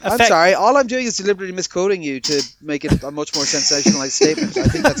I'm sorry, all I'm doing is deliberately misquoting you to make it a much more sensationalized statement. I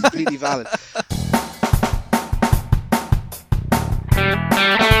think that's completely valid.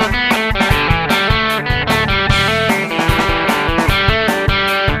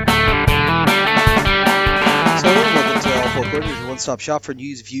 One-stop shop for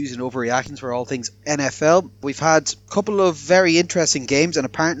news, views and overreactions for all things NFL. We've had a couple of very interesting games, and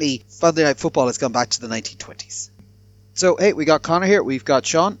apparently Sunday Night Football has gone back to the 1920s. So hey, we got Connor here, we've got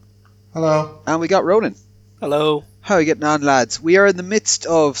Sean. Hello. And we got Ronan. Hello. How are you getting on, lads? We are in the midst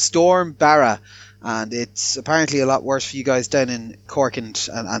of Storm Barra, and it's apparently a lot worse for you guys down in Cork and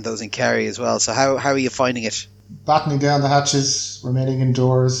those in Kerry as well. So how are you finding it? Battening down the hatches, remaining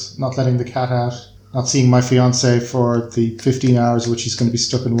indoors, not letting the cat out. Not seeing my fiance for the 15 hours which he's going to be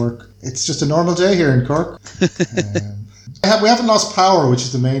stuck in work. It's just a normal day here in Cork. We haven't lost power, which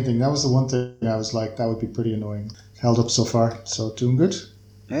is the main thing. That was the one thing I was like, that would be pretty annoying. Held up so far, so doing good.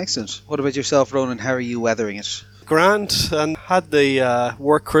 Excellent. What about yourself, Ronan? How are you weathering it? Grand, and had the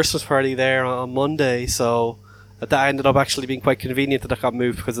work Christmas party there on Monday, so that ended up actually being quite convenient that I got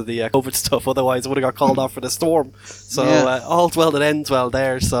moved because of the COVID stuff. Otherwise I would have got called off for the storm. So all's well that ends well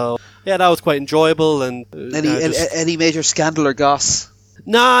there, so... Yeah, that was quite enjoyable. And any major scandal or goss?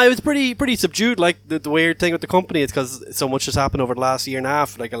 Nah, it was pretty subdued. Like the weird thing with the company is because so much has happened over the last year and a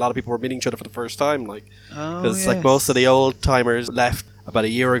half. Like a lot of people were meeting each other for the first time. Like because like most of the old timers left about a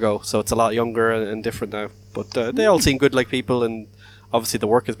year ago, so it's a lot younger and different now. But they all seem good like people, and obviously the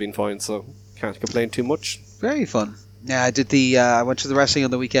work has been fine, so can't complain too much. Very fun. Yeah, I did I went to the wrestling on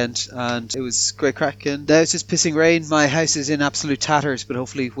the weekend and it was great crack, and now it's just pissing rain. My house is in absolute tatters, but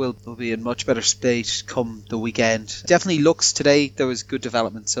hopefully we'll be in much better state come the weekend. Definitely looks today there was good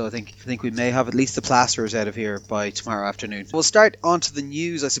development, so I think we may have at least the plasterers out of here by tomorrow afternoon. We'll start onto the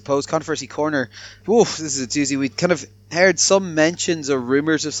news, I suppose. Controversy Corner. Oof, this is a doozy. We kind of heard some mentions or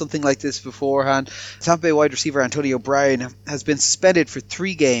rumours of something like this beforehand. Tampa Bay wide receiver Antonio Brown has been suspended for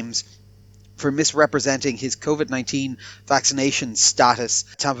 3 games for misrepresenting his COVID-19 vaccination status.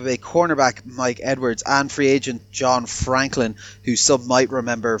 Tampa Bay cornerback Mike Edwards and free agent John Franklin, who some might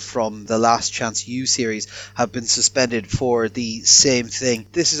remember from the Last Chance U series, have been suspended for the same thing.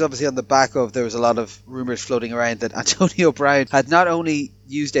 This is obviously on the back of, there was a lot of rumours floating around that Antonio Brown had not only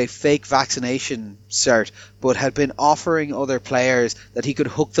used a fake vaccination cert, but had been offering other players that he could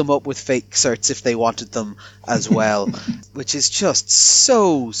hook them up with fake certs if they wanted them as well, which is just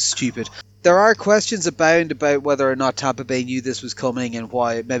so stupid. There are questions abound about whether or not Tampa Bay knew this was coming and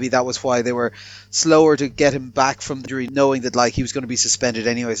why. Maybe that was why they were slower to get him back from the injury, knowing that like he was going to be suspended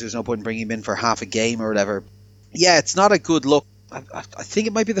anyway, so there's no point in bringing him in for half a game or whatever. Yeah, it's not a good look. I think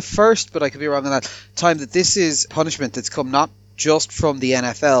it might be the first, but I could be wrong on that, time that this is punishment that's come not just from the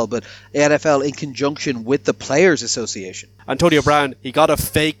NFL, but the NFL in conjunction with the Players Association. Antonio Brown, he got a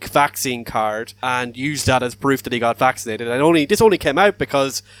fake vaccine card and used that as proof that he got vaccinated. And this only came out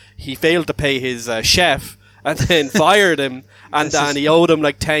because he failed to pay his chef and then fired him, and he owed him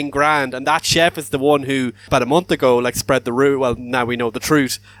like 10 grand. And that chef is the one who, about a month ago, like spread the rumor. Well, now we know the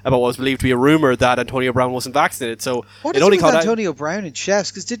truth about what was believed to be a rumor that Antonio Brown wasn't vaccinated. So what is it with Antonio Brown and chefs?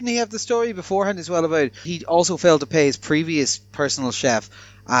 Because didn't he have the story beforehand as well about he also failed to pay his previous personal chef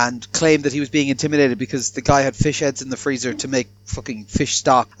and claimed that he was being intimidated because the guy had fish heads in the freezer to make fucking fish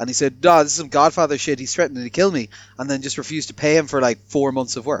stock, and he said, "No, this is some Godfather shit, he's threatening to kill me," and then just refused to pay him for like 4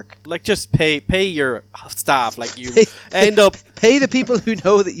 months of work. Like, just pay your staff, like you end up pay the people who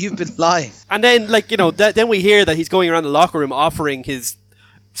know that you've been lying. And then like, you know, then we hear that he's going around the locker room offering his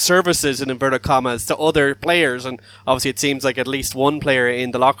services in inverted commas to other players, and obviously it seems like at least one player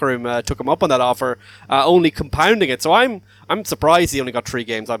in the locker room took him up on that offer, only compounding it. So I'm surprised he only got 3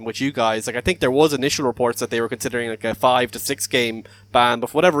 games. I'm with you guys. Like, I think there was initial reports that they were considering like a 5 to 6 game ban, but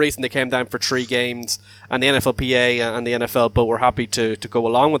for whatever reason they came down for 3 games, and the NFLPA and the NFL both were happy to go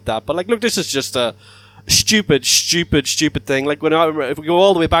along with that. But like, look, this is just a stupid thing. Like, if we go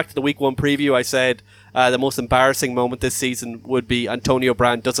all the way back to the week 1 preview, I said the most embarrassing moment this season would be Antonio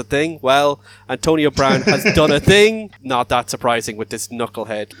Brown does a thing. Well, Antonio Brown has done a thing. Not that surprising with this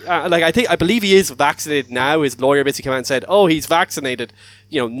knucklehead. I believe he is vaccinated now. His lawyer basically came out and said, "Oh, he's vaccinated,"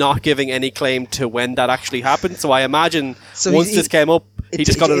 you know, not giving any claim to when that actually happened. So I imagine once this came up, he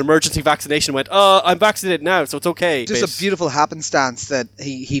just got an emergency vaccination and went, "Oh, I'm vaccinated now, so it's okay." Just a beautiful happenstance that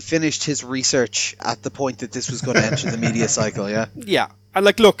he finished his research at the point that this was going to enter the media cycle, yeah? Yeah. And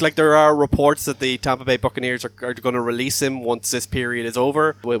look, there are reports that the Tampa Bay Buccaneers are going to release him once this period is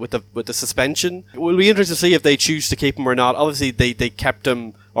over with the suspension. It will be interesting to see if they choose to keep him or not. Obviously, they kept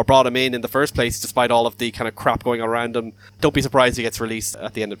him or brought him in the first place, despite all of the kind of crap going around him. Don't be surprised he gets released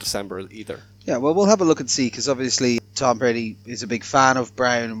at the end of December either. Yeah, well, we'll have a look and see, because obviously Tom Brady is a big fan of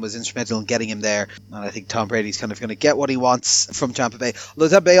Brown and was instrumental in getting him there. And I think Tom Brady's kind of going to get what he wants from Tampa Bay. Although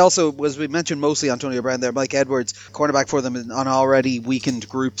Tampa Bay also, as we mentioned, mostly Antonio Brown there. Mike Edwards, cornerback for them, on an already weakened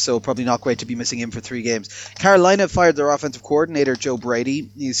group, so probably not great to be missing him for 3 games. Carolina fired their offensive coordinator, Joe Brady.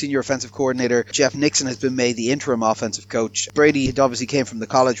 The senior offensive coordinator, Jeff Nixon, has been made the interim offensive coach. Brady had obviously came from the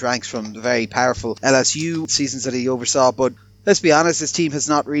college ranks from the very powerful LSU seasons that he oversaw, but let's be honest, this team has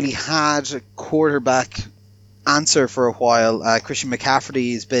not really had a quarterback answer for a while. Christian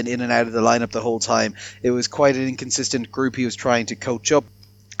McCaffrey has been in and out of the lineup the whole time. It was quite an inconsistent group he was trying to coach up.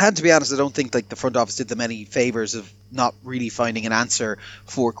 And to be honest, I don't think the front office did them any favours of not really finding an answer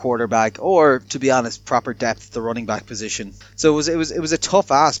for quarterback, or, to be honest, proper depth at the running back position. So it was a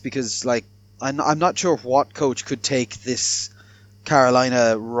tough ask, because I'm not sure what coach could take this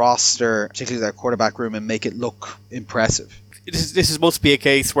Carolina roster, particularly their quarterback room, and make it look impressive. This must be a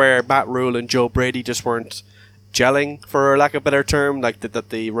case where Matt Rule and Joe Brady just weren't gelling, for lack of a better term, like that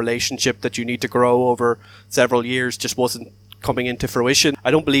the relationship that you need to grow over several years just wasn't coming into fruition.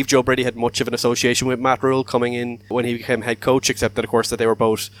 I don't believe Joe Brady had much of an association with Matt Rule coming in when he became head coach, except that, of course, that they were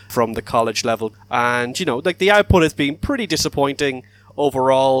both from the college level. And, the output has been pretty disappointing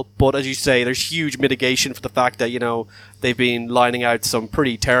overall, but as you say, there's huge mitigation for the fact that, they've been lining out some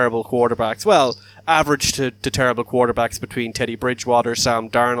pretty terrible quarterbacks. Well, average to terrible quarterbacks between Teddy Bridgewater, Sam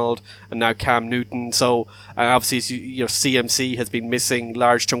Darnold, and now Cam Newton. So obviously, CMC has been missing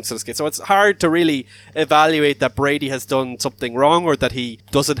large chunks of this game. So it's hard to really evaluate that Brady has done something wrong, or that he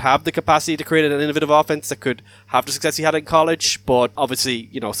doesn't have the capacity to create an innovative offense that could have the success he had in college. But obviously,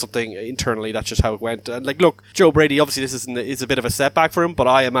 something internally, that's just how it went. And look, Joe Brady, obviously this is a bit of a setback for him, but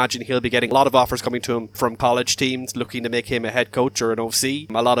I imagine he'll be getting a lot of offers coming to him from college teams looking to make him a head coach or an OC.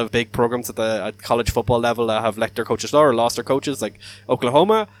 A lot of big programs at college football level have let their coaches go or lost their coaches, like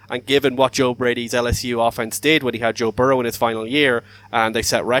Oklahoma. And given what Joe Brady's LSU offense did when he had Joe Burrow in his final year, and they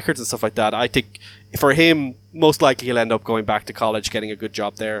set records and stuff like that, I think for him, most likely he'll end up going back to college, getting a good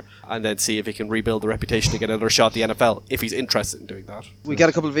job there, and then see if he can rebuild the reputation to get another shot at the NFL, if he's interested in doing that. We got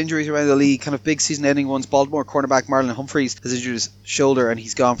a couple of injuries around the league, kind of big season-ending ones. Baltimore cornerback Marlon Humphreys has injured his shoulder, and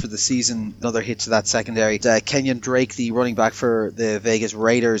he's gone for the season. Another hit to that secondary. Kenyon Drake, the running back for the Vegas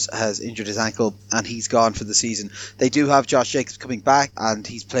Raiders, has injured his ankle, and he's gone for the season. They do have Josh Jacobs coming back, and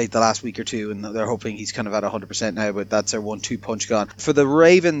he's played the last week or two, and they're hoping he's kind of at 100% now, but that's their 1-2 punch gone. For the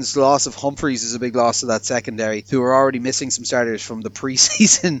Ravens, loss of Humphreys is a big loss to that secondary, who are already missing some starters from the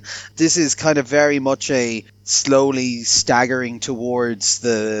preseason. This is kind of very much a slowly staggering towards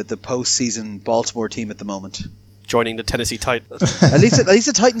the postseason Baltimore team at the moment. Joining the Tennessee Titans. at least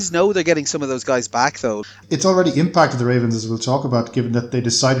the Titans know they're getting some of those guys back, though. It's already impacted the Ravens, as we'll talk about, given that they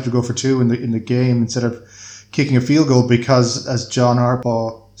decided to go for 2 in the game instead of kicking a field goal, because, as John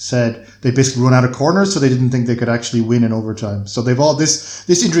Harbaugh said, they basically run out of corners, so they didn't think they could actually win in overtime. So they've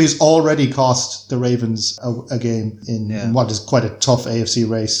this injury has already cost the Ravens a game in what is quite a tough AFC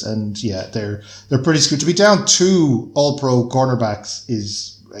race, and they're pretty screwed. To be down 2 All-Pro cornerbacks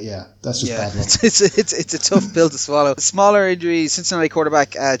is that's just bad luck. It's a tough pill to swallow. Smaller injuries. Cincinnati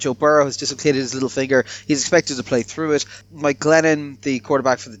quarterback Joe Burrow has dislocated his little finger. He's expected to play through it. Mike Glennon, the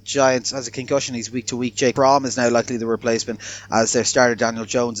quarterback for the Giants, has a concussion. He's week to week. Jake Fromm is now likely the replacement, as their starter Daniel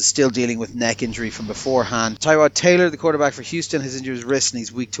Jones is still dealing with neck injury from beforehand. Tyrod Taylor, the quarterback for Houston, has injured his wrist and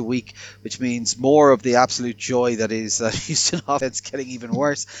he's week to week, which means more of the absolute joy that is that Houston offense getting even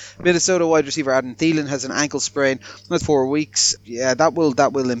worse. Minnesota wide receiver Adam Thielen has an ankle sprain. That's 4 weeks. Yeah, that will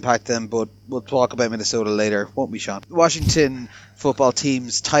impact them, but we'll talk about Minnesota later, won't we, Sean? Washington football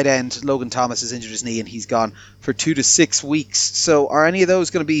team's tight end Logan Thomas has injured his knee and he's gone for 2 to 6 weeks. So are any of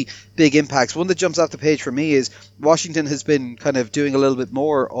those going to be big impacts? One that jumps off the page for me is Washington has been kind of doing a little bit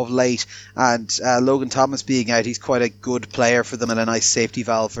more of late, and Logan Thomas being out, he's quite a good player for them and a nice safety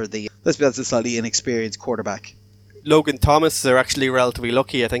valve for the, let's be honest, a slightly inexperienced quarterback. Logan Thomas, they're actually relatively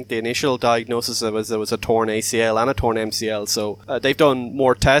lucky. I think the initial diagnosis was there was a torn ACL and a torn MCL. So they've done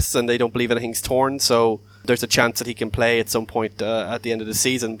more tests and they don't believe anything's torn. So there's a chance that he can play at some point at the end of the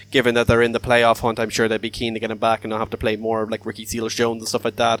season. Given that they're in the playoff hunt, I'm sure they'd be keen to get him back and not have to play more like Ricky Seals-Jones and stuff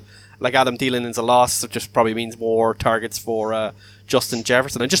like that. Like Adam Thielen is a loss, it just probably means more targets for Justin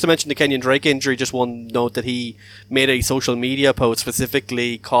Jefferson. And just to mention the Kenyon Drake injury, just one note that he made a social media post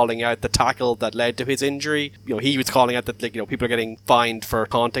specifically calling out the tackle that led to his injury. He was calling out that people are getting fined for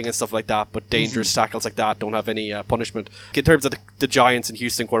taunting and stuff like that, but dangerous tackles like that don't have any punishment. In terms of the Giants and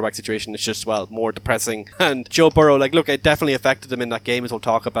Houston quarterback situation, it's just, more depressing. And Joe Burrow, it definitely affected him in that game, as we'll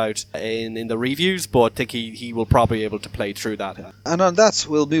talk about in the reviews, but I think he will probably be able to play through that. And on that,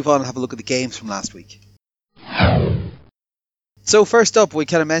 we'll move on and have a look at the games from last week. So first up, we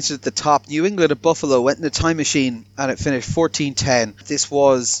kind of mentioned at the top, New England at Buffalo went in a time machine and it finished 14-10. This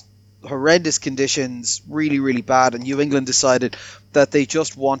was horrendous conditions, really, really bad, and New England decided that they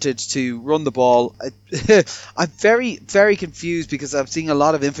just wanted to run the ball. I'm very, very confused because I'm seeing a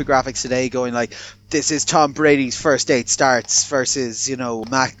lot of infographics today going like, this is Tom Brady's first 8 starts versus,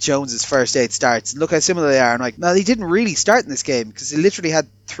 Mac Jones's first 8 starts. Look how similar they are. And no, he didn't really start in this game because he literally had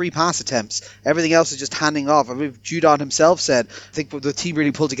 3 pass attempts. Everything else was just handing off. I mean, Judon himself said, I think the team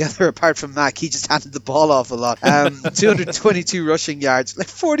really pulled together apart from Mac. He just handed the ball off a lot. 222 rushing yards,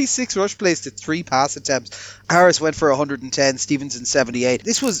 46 rush plays to 3 pass attempts. Harris went for 110, Stevenson 78.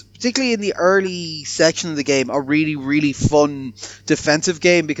 This was, particularly in the early section of the game, a really, really fun defensive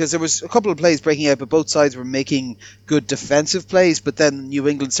game because there was a couple of plays breaking out, but both sides were making good defensive plays, but then New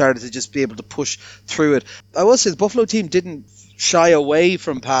England started to just be able to push through it. I will say the Buffalo team didn't shy away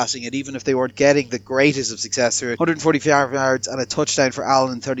from passing it, even if they weren't getting the greatest of success through it. 145 yards and a touchdown for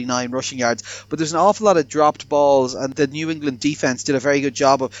Allen and 39 rushing yards. But there's an awful lot of dropped balls, and the New England defense did a very good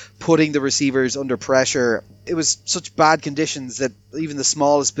job of putting the receivers under pressure. It was such bad conditions that even the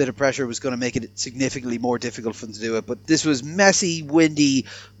smallest bit of pressure was going to make it significantly more difficult for them to do it. But this was messy, windy,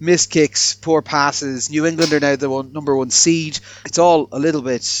 missed kicks, poor passes. New England are now the number 1 seed. It's all a little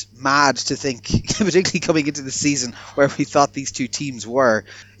bit mad to think, particularly coming into the season where we thought these two teams were.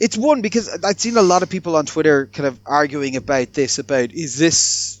 It's one because I've seen a lot of people on Twitter kind of arguing about is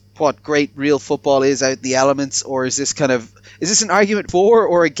this what great real football is, out in the elements, or is this an argument for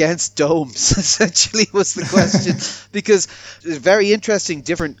or against domes, essentially was the question. Because it's a very interesting,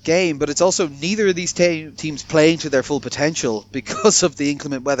 different game, but it's also neither of these teams playing to their full potential because of the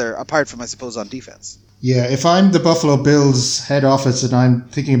inclement weather, apart from, I suppose, on defense. Yeah, if I'm the Buffalo Bills head office and I'm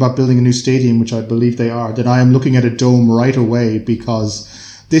thinking about building a new stadium, which I believe they are, then I am looking at a dome right away, because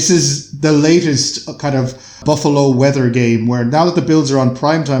this is the latest kind of Buffalo weather game where now that the Bills are on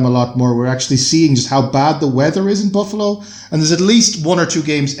primetime a lot more, we're actually seeing just how bad the weather is in Buffalo. And there's at least 1 or 2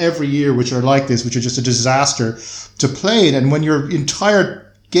 games every year which are like this, which are just a disaster to play in. And when your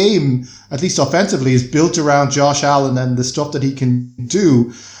entire game, at least offensively, is built around Josh Allen and the stuff that he can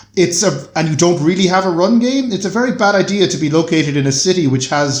do, and you don't really have a run game, it's a very bad idea to be located in a city which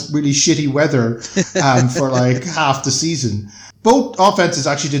has really shitty weather for half the season. Both offenses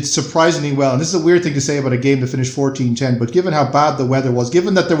actually did surprisingly well, and this is a weird thing to say about a game that finished 14-10, but given how bad the weather was,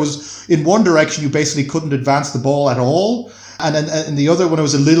 given that there was, in one direction, you basically couldn't advance the ball at all, and in the other one it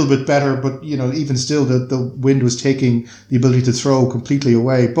was a little bit better, but even still the wind was taking the ability to throw completely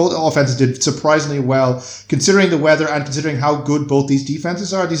away. Both offenses did surprisingly well, considering the weather and considering how good both these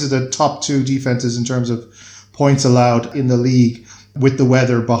defenses are. These are the top 2 defenses in terms of points allowed in the league with the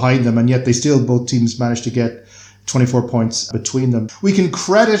weather behind them, and yet both teams managed to get 24 points between them. We can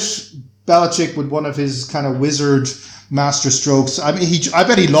credit Belichick with one of his kind of wizard master strokes. I mean, I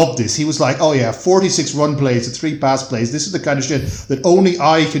bet he loved this. He was like, oh yeah, 46 run plays and 3 pass plays. This is the kind of shit that only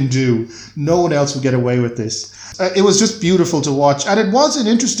I can do. No one else would get away with this. It was just beautiful to watch. And it was an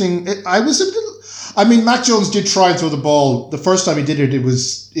interesting... Mac Jones did try and throw the ball. The first time he did it, it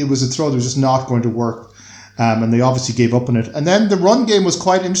was a throw that was just not going to work. And they obviously gave up on it. And then the run game was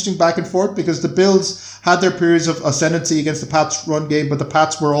quite interesting back and forth because the Bills had their periods of ascendancy against the Pats run game, but the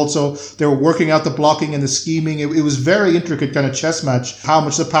Pats they were working out the blocking and the scheming. It was very intricate kind of chess match, how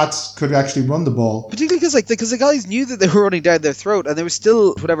much the Pats could actually run the ball. Particularly because the guys knew that they were running down their throat, and they were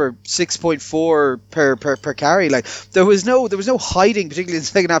still, 6.4 per carry. There was no hiding, particularly in the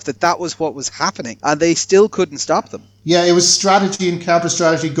second half, that was what was happening, and they still couldn't stop them. Yeah, it was strategy and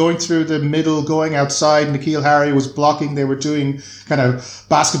counter-strategy, going through the middle, going outside. N'Keal Harry was blocking. They were doing kind of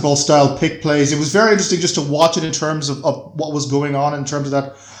basketball-style pick plays. It was very interesting just to watch it in terms of what was going on in terms of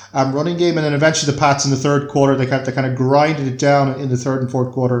that running game. And then eventually the Pats in the third quarter, they kind of grinded it down in the third and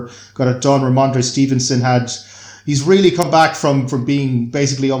fourth quarter, got it done. Ramondre Stevenson he's really come back from being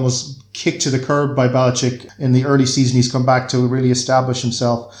basically almost kicked to the curb by Belichick in the early season. He's come back to really establish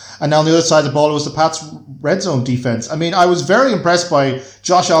himself. And now on the other side of the ball, it was the Pats' red zone defense. I mean, I was very impressed by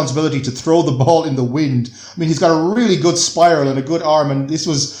Josh Allen's ability to throw the ball in the wind. I mean, he's got a really good spiral and a good arm, and this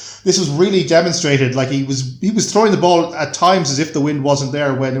was really demonstrated. He was throwing the ball at times as if the wind wasn't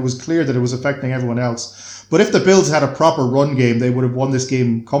there when it was clear that it was affecting everyone else. But if the Bills had a proper run game, they would have won this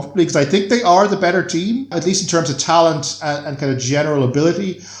game comfortably, because I think they are the better team, at least in terms of talent and kind of general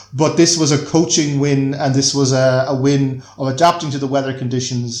ability. But this was a coaching win, and this was a win of adapting to the weather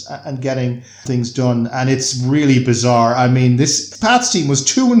conditions and getting things done. And it's really bizarre. I mean, this Pats team was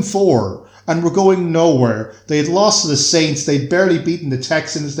 2-4 and were going nowhere. They had lost to the Saints. They'd barely beaten the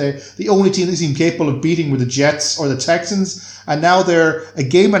Texans. The only team that seemed capable of beating were the Jets or the Texans. And now they're a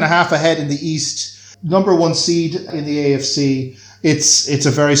game and a half ahead in the East, number one seed in the AFC. It's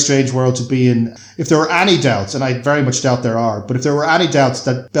a very strange world to be in. If there were any doubts, and I very much doubt there are, but if there were any doubts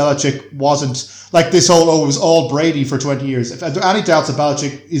that Belichick wasn't like this whole, it was all Brady for 20 years. If there are any doubts that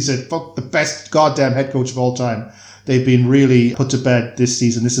Belichick is the best goddamn head coach of all time, they've been really put to bed this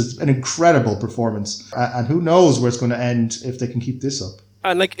season. This is an incredible performance. And who knows where it's going to end if they can keep this up.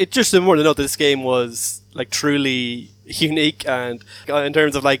 And like, it's just important to note that this game was like truly unique, and in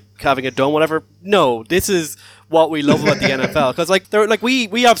terms of like having it done, whatever. No, this is what we love about the NFL, because like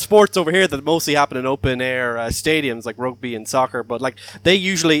we have sports over here that mostly happen in open air stadiums like rugby and soccer, but like they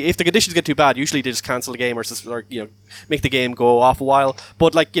usually, if the conditions get too bad, usually they just cancel the game or make the game go off a while.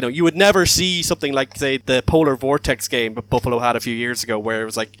 But like, you would never see something like, say, the polar vortex game that Buffalo had a few years ago, where it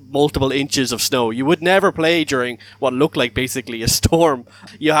was like multiple inches of snow. You would never play during what looked like basically a storm.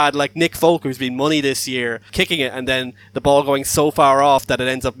 You had like Nick Folk, who's been money this year, kicking it, and then the ball going so far off that it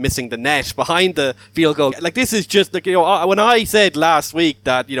ends up missing the net behind the field goal. Like, this is just like, when I said last week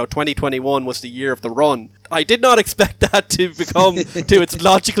that 2021 was the year of the run, I did not expect that to become to its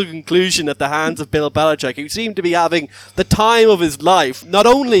logical conclusion at the hands of Bill Belichick, who seemed to be having the time of his life, not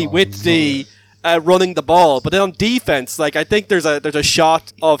only with the running the ball, but then on defense. Like, I think there's a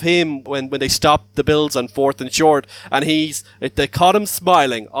shot of him when they stopped the Bills on 4th and short, and they caught him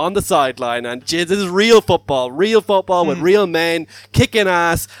smiling on the sideline, and this is real football with real men kicking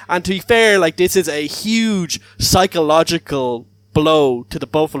ass. And to be fair, like, this is a huge psychological blow to the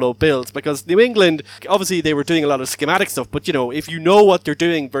Buffalo Bills, because New England, obviously they were doing a lot of schematic stuff, but if you know what they're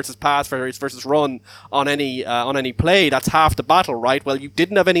doing versus pass versus run on any play, that's half the battle, right? Well, you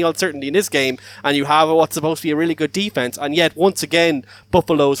didn't have any uncertainty in this game, and you have what's supposed to be a really good defense, and yet once again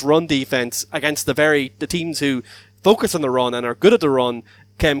Buffalo's run defense against the teams who focus on the run and are good at the run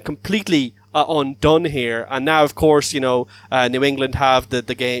came completely undone here. And now, of course, New England have the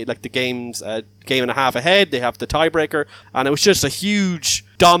game, like the game's game and a half ahead. They have the tiebreaker, and it was just a huge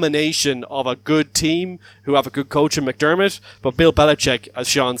domination of a good team who have a good coach in McDermott. But Bill Belichick, as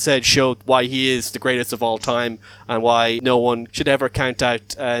Sean said, showed why he is the greatest of all time and why no one should ever count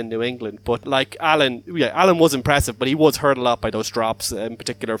out New England. But like Allen was impressive, but he was hurt a lot by those drops, in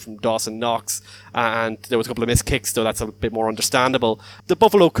particular from Dawson Knox, and there was a couple of missed kicks, so that's a bit more understandable. The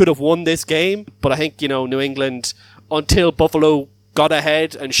Buffalo could have won this game, but I think New England, until Buffalo got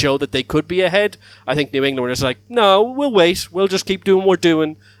ahead and showed that they could be ahead, I think New England were just like, no, we'll wait, we'll just keep doing what we're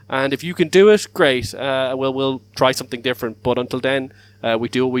doing, and if you can do it, great, we'll try something different, but until then, we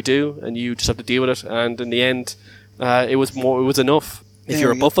do what we do, and you just have to deal with it. And in the end, it was enough. If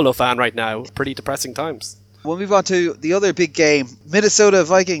you're a Buffalo fan right now, pretty depressing times. We'll move on to the other big game. Minnesota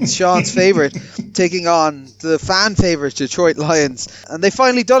Vikings, Sean's favourite, taking on the fan favourite Detroit Lions. And they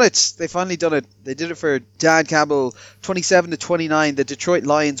finally done it. They did it for Dan Campbell, 27-29. The Detroit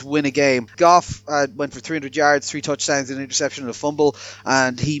Lions win a game. Goff went for 300 yards, 3 touchdowns, an interception and a fumble.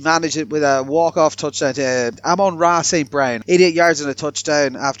 And he managed it with a walk-off touchdown to Amon-Ra St. Brown. 88 yards and a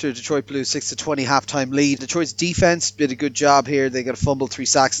touchdown after Detroit blew 6-20 halftime lead. Detroit's defense did a good job here. They got a fumble, 3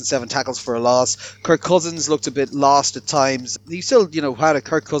 sacks and 7 tackles for a loss. Kirk Cousins looked a bit lost at times. He still, had a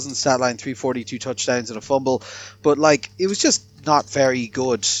Kirk Cousins stat line, 342 touchdowns and a fumble, but it was just not very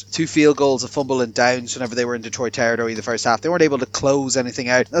good. 2 field goals, a fumble and downs whenever they were in Detroit territory the first half. They weren't able to close anything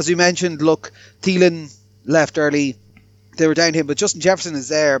out. As we mentioned, look, Thielen left early. They were down him, but Justin Jefferson is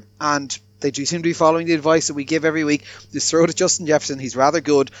there, and they do seem to be following the advice that we give every week. Just throw to Justin Jefferson. He's rather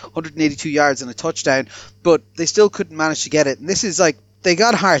good, 182 yards and a touchdown, but they still couldn't manage to get it. And this is they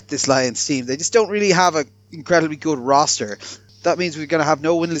got heart, this Lions team. They just don't really have a incredibly good roster. That means we're going to have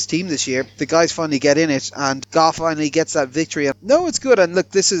no winless team this year. The guys finally get in it, and Goff finally gets that victory. No, it's good. And look,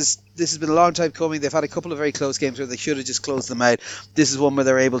 this has been a long time coming. They've had a couple of very close games where they should have just closed them out. This is one where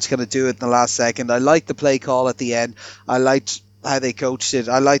they're able to kind of do it in the last second. I liked the play call at the end. I liked how they coached it.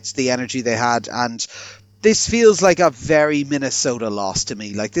 I liked the energy they had, and this feels like a very Minnesota loss to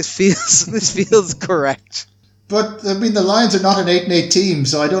me. This feels correct. But, I mean, the Lions are not an 8-8 team,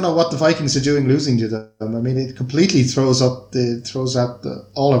 so I don't know what the Vikings are doing losing to them. I mean, it completely throws out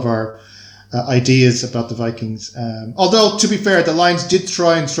all of our ideas about the Vikings. Although, to be fair, the Lions did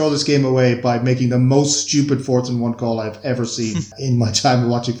try and throw this game away by making the most stupid 4th and 1 call I've ever seen in my time of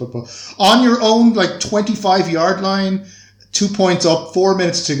watching football. On your own, 25-yard line, 2 points up, 4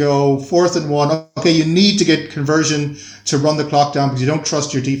 minutes to go, 4th and 1. Okay, you need to get conversion to run the clock down because you don't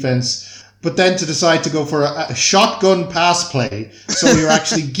trust your defense. But then to decide to go for a shotgun pass play, so you're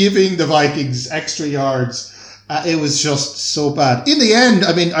actually giving the Vikings extra yards. It was just so bad. In the end,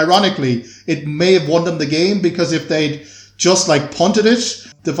 I mean, ironically, it may have won them the game because if they'd just punted it,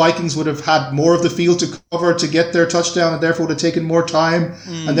 the Vikings would have had more of the field to cover to get their touchdown and therefore would have taken more time.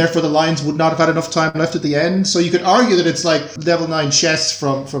 And therefore the Lions would not have had enough time left at the end. So you could argue that it's like level 9 chess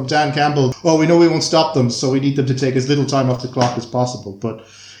from Dan Campbell. Oh, we know we won't stop them, so we need them to take as little time off the clock as possible. But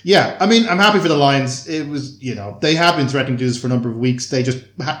yeah, I mean, I'm happy for the Lions. It was, they have been threatening to do this for a number of weeks. They just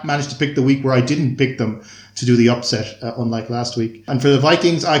managed to pick the week where I didn't pick them to do the upset, unlike last week. And for the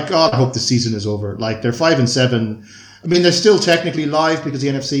Vikings, I hope the season is over. They're 5-7. I mean, they're still technically live because the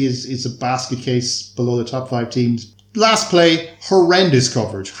NFC is a basket case below the top 5 teams. Last play, horrendous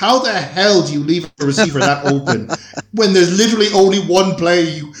coverage. How the hell do you leave a receiver that open when there's literally only one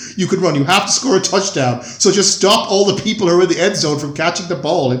play you could run? You have to score a touchdown. So just stop all the people who are in the end zone from catching the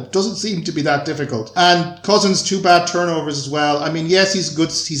ball. It doesn't seem to be that difficult. And Cousins, 2 bad turnovers as well. I mean, yes, he's good.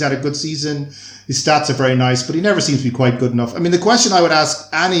 He's had a good season. His stats are very nice, but he never seems to be quite good enough. I mean, the question I would ask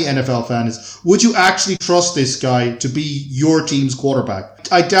any NFL fan is, would you actually trust this guy to be your team's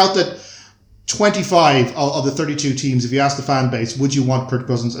quarterback? I doubt that 25 of the 32 teams, if you ask the fan base, would you want Kirk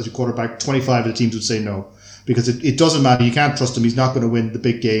Cousins as your quarterback? 25 of the teams would say no, because it doesn't matter. You can't trust him. He's not going to win the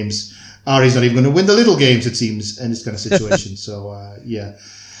big games, or he's not even going to win the little games, it seems, in this kind of situation. So, yeah.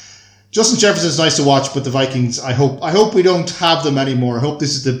 Justin Jefferson is nice to watch, but the Vikings, I hope we don't have them anymore. I hope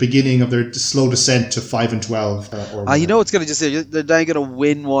this is the beginning of their slow descent to 5-12. You know what's going to they're now going to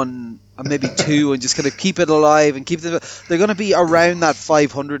win one, maybe 2, and just kind of keep it alive and keep them. They're going to be around that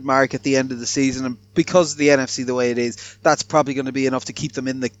 500 mark at the end of the season, and because of the NFC the way it is, that's probably going to be enough to keep them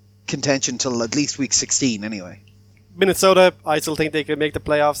in the contention till at least week 16 anyway. Minnesota, I still think they can make the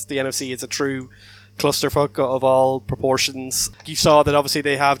playoffs. The NFC is a true clusterfuck of all proportions. You saw that obviously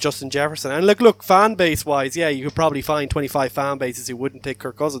they have Justin Jefferson, and look, fan base wise, yeah, you could probably find 25 fan bases who wouldn't take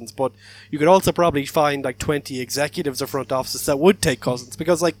Kirk Cousins, but you could also probably find 20 executives or front offices that would take Cousins,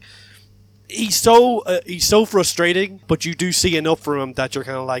 because he's so frustrating, but you do see enough from him that you're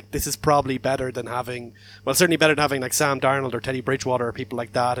kind of like, this is probably better than having, certainly better than having Sam Darnold or Teddy Bridgewater or people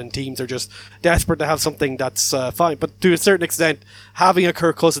like that, and teams are just desperate to have something that's fine. But to a certain extent, having a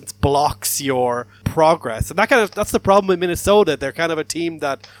Kirk Cousins blocks your progress, and that's the problem with Minnesota. They're kind of a team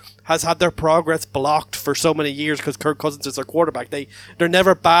that has had their progress blocked for so many years because Kirk Cousins is their quarterback. They're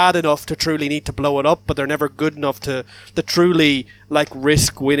never bad enough to truly need to blow it up, but they're never good enough to truly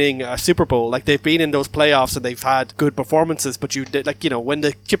risk winning a Super Bowl. They've been in those playoffs and they've had good performances, but when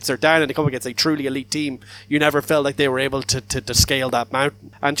the chips are down and they come against a truly elite team, you never felt like they were able to scale that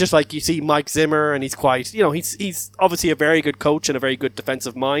mountain. And just like you see Mike Zimmer, and he's quite, he's obviously a very good coach and a very good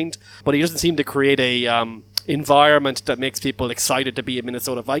defensive mind, but he doesn't seem to create a environment that makes people excited to be a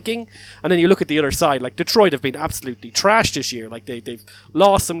Minnesota Viking. And then you look at the other side, Detroit have been absolutely trashed this year. They've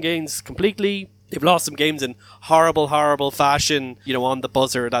lost some games completely. They've lost some games in horrible fashion, on the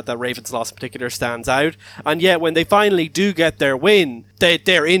buzzer. That the Ravens loss in particular stands out. And yet when they finally do get their win,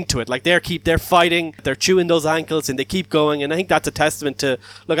 they're into it. They're fighting, they're chewing those ankles, and they keep going. And I think that's a testament to,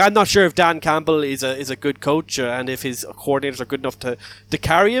 I'm not sure if Dan Campbell is a good coach and if his coordinators are good enough to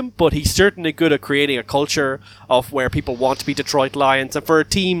carry him, but he's certainly good at creating a culture of where people want to be Detroit Lions. And for a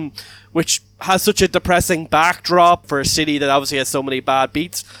team which has such a depressing backdrop, for a city that obviously has so many bad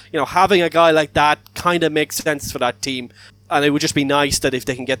beats, having a guy like that kind of makes sense for that team. And it would just be nice that if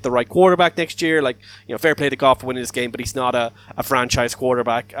they can get the right quarterback next year, fair play to Goff for winning this game, but he's not a franchise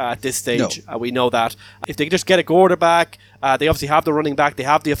quarterback at this stage. No. We know that. If they can just get a quarterback, they obviously have the running back, they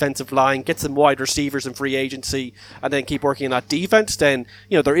have the offensive line, get some wide receivers in free agency, and then keep working on that defense, then,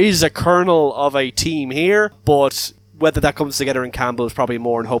 there is a kernel of a team here, but whether that comes together in Campbell is probably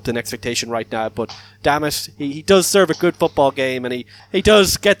more in hope than expectation right now. But damn it, he does serve a good football game, and he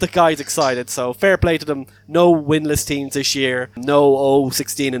does get the guys excited. So fair play to them. No winless teams this year. No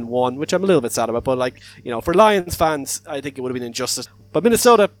 16-1, which I'm a little bit sad about. But for Lions fans, I think it would have been injustice. But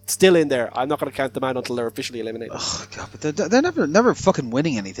Minnesota still in there. I'm not going to count them out until they're officially eliminated. Oh god, but they're never fucking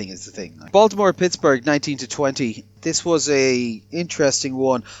winning anything is the thing. Baltimore Pittsburgh 19-20. This was a interesting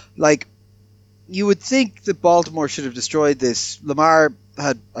one. You would think that Baltimore should have destroyed this. Lamar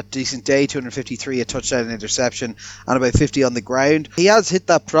had a decent day, 253, a touchdown, an interception, and about 50 on the ground. He has hit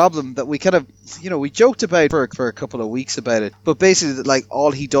that problem that we kind of, we joked about for a couple of weeks about it. But basically, like,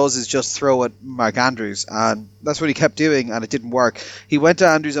 all he does is just throw at Mark Andrews, and that's what he kept doing, and it didn't work. He went to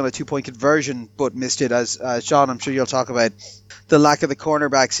Andrews on a 2-point conversion, but missed it. As Sean, I'm sure you'll talk about, the lack of the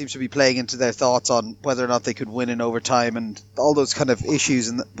cornerback seems to be playing into their thoughts on whether or not they could win in overtime and all those kind of issues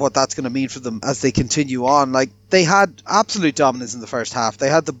and what that's going to mean for them as they continue on. Like, they had absolute dominance in the first half. They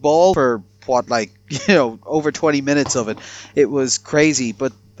had the ball for over 20 minutes of it. It was crazy.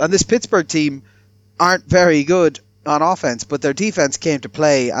 And this Pittsburgh team aren't very good on offense, but their defense came to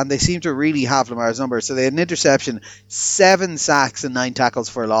play, and they seem to really have Lamar's number. So they had an interception, 7 sacks and 9 tackles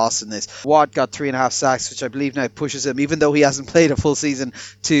for a loss in this. Watt got 3.5 sacks, which I believe now pushes him, even though he hasn't played a full season,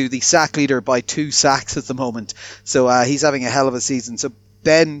 to the sack leader by 2 sacks at the moment. So he's having a hell of a season. So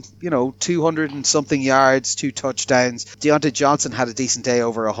Ben, 200 and something yards, 2 touchdowns. Deontay Johnson had a decent day,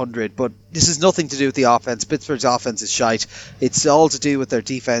 over 100, but this is nothing to do with the offense. Pittsburgh's offense is shite. It's all to do with their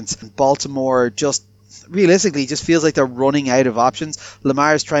defense. Baltimore just realistically just feels like they're running out of options.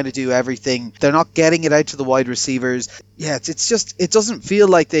 Lamar's trying to do everything. They're not getting it out to the wide receivers. Yeah, it's just, it doesn't feel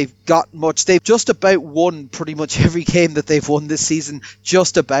like they've got much. They've just about won pretty much every game that they've won this season,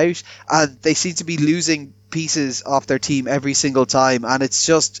 just about, and they seem to be losing pieces off their team every single time, and it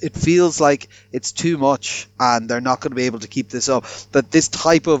feels like it's too much, and they're not going to be able to keep this up. That this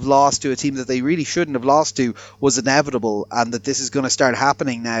type of loss to a team that they really shouldn't have lost to was inevitable, and that this is going to start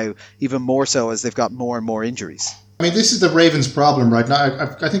happening now even more so as they've got more and more injuries. I mean, this is the Ravens' problem right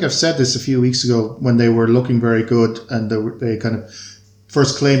now. I think I've said this a few weeks ago when they were looking very good, and they kind of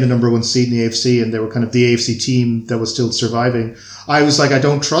first claimed the number 1 seed in the AFC, and they were kind of the AFC team that was still surviving. I was like, I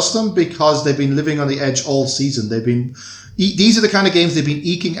don't trust them because they've been living on the edge all season. These are the kind of games they've been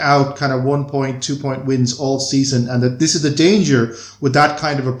eking out kind of 1-point, 2-point wins all season. And that this is the danger with that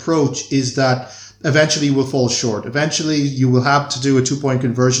kind of approach, is that eventually you will fall short. Eventually you will have to do a 2-point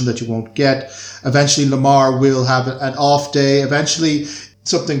conversion that you won't get. Eventually Lamar will have an off day. Eventually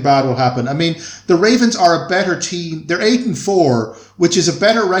something bad will happen. I mean, the Ravens are a better team. They're 8-4, which is a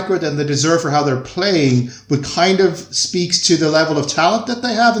better record than they deserve for how they're playing, but kind of speaks to the level of talent that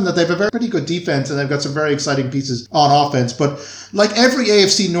they have, and that they have a very pretty good defense, and they've got some very exciting pieces on offense. But like every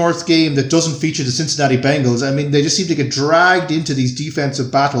AFC North game that doesn't feature the Cincinnati Bengals, I mean, they just seem to get dragged into these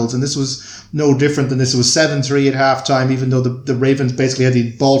defensive battles, and this was no different than this. It was 7-3 at halftime, even though the Ravens basically had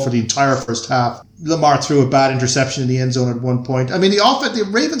the ball for the entire first half. Lamar threw a bad interception in the end zone at one point. I mean, the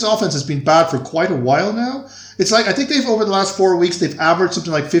Ravens offense has been bad for quite a while now. It's like, I think over the last 4 weeks, they've averaged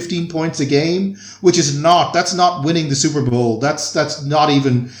something like 15 points a game, which is that's not winning the Super Bowl. That's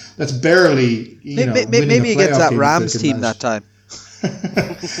barely, maybe against that Rams team that time.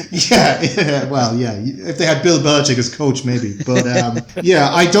 If they had Bill Belichick as coach, maybe. But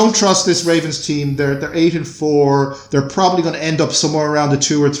I don't trust this Ravens team. They're 8-4. They're probably going to end up somewhere around the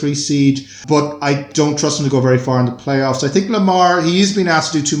 2 or 3 seed, but I don't trust them to go very far in the playoffs. I think Lamar, he's been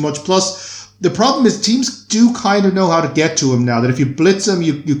asked to do too much. Plus, the problem is teams do kind of know how to get to him now, that if you blitz him,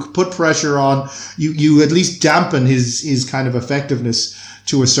 you put pressure on, you at least dampen his kind of effectiveness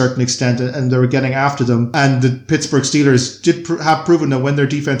to a certain extent, and they were getting after them. And the Pittsburgh Steelers have proven that when their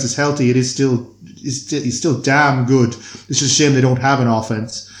defense is healthy, he's still damn good. It's just a shame they don't have an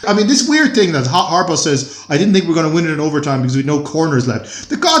offense. I mean, this weird thing that Harbaugh says, I didn't think we were going to win it in overtime because we had no corners left.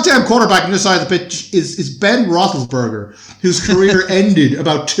 The goddamn quarterback on this side of the pitch is Ben Roethlisberger, whose career ended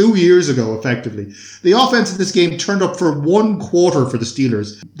about 2 years ago, effectively. The offense in this game turned up for 1 quarter for the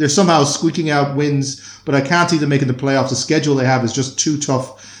Steelers. They're somehow squeaking out wins, but I can't see them making the playoffs. The schedule they have is just too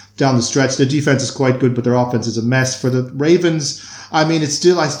tough down the stretch. Their defense is quite good, but their offense is a mess. For the Ravens, I mean, I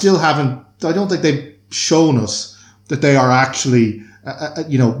don't think they've shown us that they are actually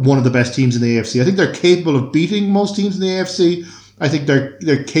one of the best teams in the AFC. I think they're capable of beating most teams in the AFC. I think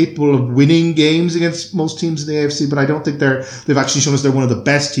they're capable of winning games against most teams in the AFC, but I don't think they've actually shown us they're one of the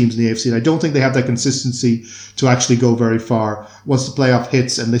best teams in the AFC. And I don't think they have that consistency to actually go very far once the playoff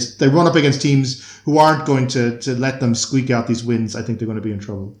hits, and they run up against teams who aren't going to let them squeak out these wins. I think they're going to be in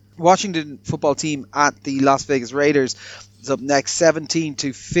trouble. Washington football team at the Las Vegas Raiders is up next,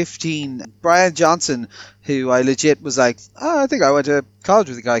 17-15. Brian Johnson, who I legit was like, I think I went to college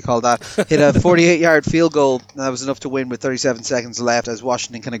with a guy called that, hit a 48-yard field goal. That was enough to win with 37 seconds left as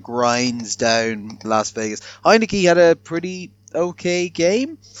Washington kind of grinds down Las Vegas. Heineke had a pretty okay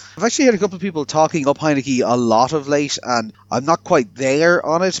game. I've actually had a couple of people talking up Heineke a lot of late, and I'm not quite there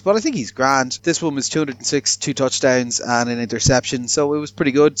on it, but I think he's grand. This one was 206, 2 touchdowns and an interception, so it was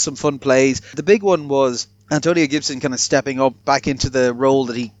pretty good, some fun plays. The big one was Antonio Gibson kind of stepping up back into the role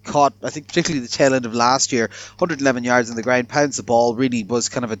that he caught, I think particularly the tail end of last year. 111 yards on the ground, pounds the ball, really was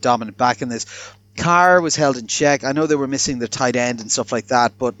kind of a dominant back in this. Carr was held in check. I know they were missing their tight end and stuff like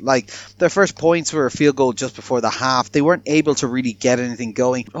that, but like their first points were a field goal just before the half. They weren't able to really get anything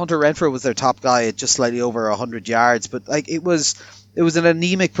going. Hunter Renfrow was their top guy at just slightly over 100 yards, but like it was an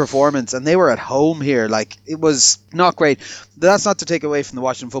anemic performance, and they were at home here. Like, it was not great. That's not to take away from the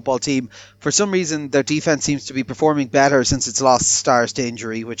Washington football team. For some reason, their defense seems to be performing better since it's lost Stars to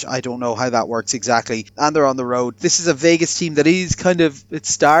injury, which I don't know how that works exactly. And they're on the road. This is a Vegas team that is kind of,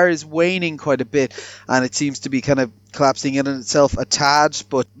 its star is waning quite a bit, and it seems to be kind of collapsing in on itself a tad,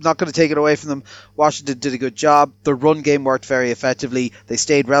 but not going to take it away from them. Washington did a good job. The run game worked very effectively. They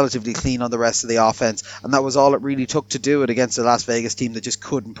stayed relatively clean on the rest of the offense, and that was all it really took to do it against the Las Vegas team that just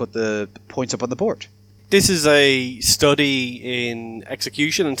couldn't put the points up on the board. This is a study in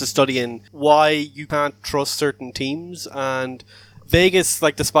execution and to study in why you can't trust certain teams. And Vegas,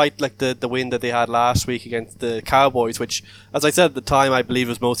 like, despite like the win that they had last week against the Cowboys, which, as I said at the time, I believe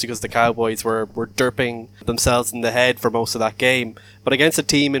was mostly because the Cowboys were derping themselves in the head for most of that game. But against a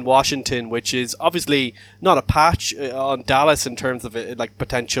team in Washington, which is obviously not a patch on Dallas in terms of like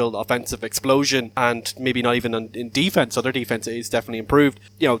potential offensive explosion, and maybe not even in defense. So their defense is definitely improved.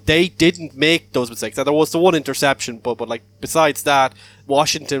 You know, they didn't make those mistakes. Now, there was the one interception, but like besides that,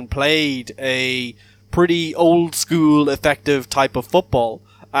 Washington played a pretty old school effective type of football,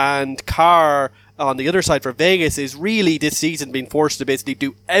 and Carr on the other side for Vegas is really this season being forced to basically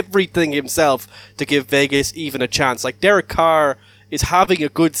do everything himself to give Vegas even a chance. Like, Derek Carr is having a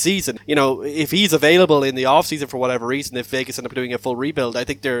good season. You know, if he's available in the offseason for whatever reason, if Vegas end up doing a full rebuild, I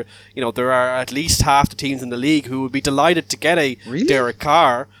think there are at least half the teams in the league who would be delighted to get a Derek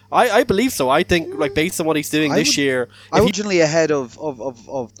Carr. I believe so. I think, like, based on what he's doing this year, I'm originally ahead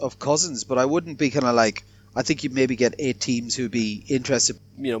of Cousins, but I wouldn't be kind of like, I think you'd maybe get 8 teams who'd be interested.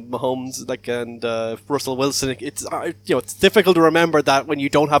 You know, Mahomes, like, and Russell Wilson. It's it's difficult to remember that when you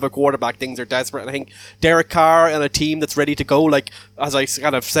don't have a quarterback, things are desperate. And I think Derek Carr and a team that's ready to go, like, as I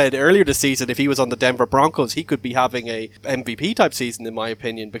kind of said earlier this season, if he was on the Denver Broncos, he could be having a MVP type season, in my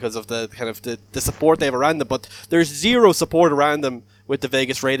opinion, because of the kind of the support they have around them. But there's zero support around them with the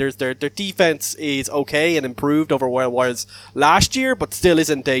Vegas Raiders. Their defense is okay and improved over where it was last year, but still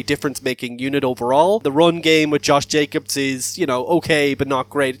isn't a difference-making unit overall. The run game with Josh Jacobs is, okay, but not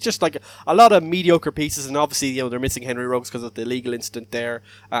great. It's just like a lot of mediocre pieces, and obviously, they're missing Henry Ruggs because of the legal incident there,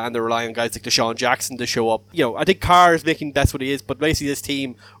 and they're relying on guys like Deshaun Jackson to show up. I think Carr is making that's what he is, but basically this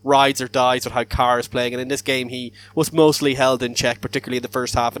team rides or dies with how Carr is playing, and in this game he was mostly held in check, particularly in the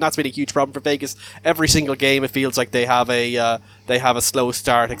first half, and that's been a huge problem for Vegas. Every single game it feels like they have a slow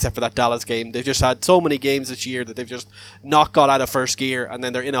start, except for that Dallas game. They've just had so many games this year that they've just not got out of first gear, and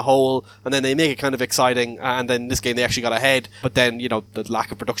then they're in a hole, and then they make it kind of exciting, and then this game they actually got ahead, but then, the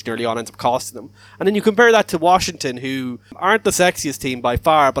lack of production early on ends up costing them. And then you compare that to Washington, who aren't the sexiest team by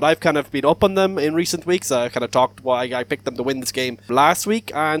far, but I've kind of been up on them in recent weeks. I kind of talked why I picked them to win this game last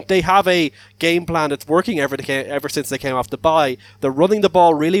week, and they have a game plan that's working ever since they came off the bye. They're running the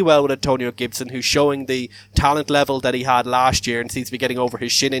ball really well with Antonio Gibson, who's showing the talent level that he had last year and seems to be getting over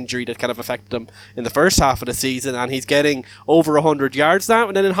his shin injury that kind of affected him in the first half of the season, and he's getting over 100 yards now.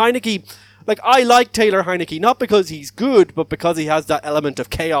 And then in Heineke, like, I like Taylor Heineke, not because he's good, but because he has that element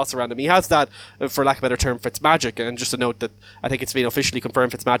of chaos around him. He has that, for lack of a better term, Fitzmagic. And just a note that I think it's been officially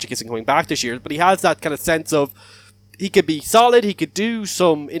confirmed Fitzmagic isn't coming back this year, but he has that kind of sense of he could be solid, he could do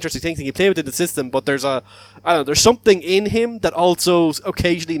some interesting things, he can play within the system, but there's something in him that also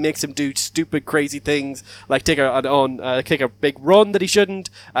occasionally makes him do stupid, crazy things, like take a big run that he shouldn't,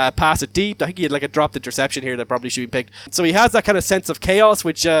 pass it deep. I think he had like a dropped interception here that probably should be picked. So he has that kind of sense of chaos,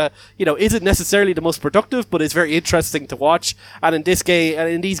 which isn't necessarily the most productive, but is very interesting to watch. And in this game, and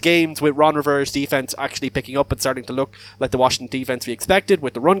in these games, with Ron Rivera's defense actually picking up and starting to look like the Washington defense we expected,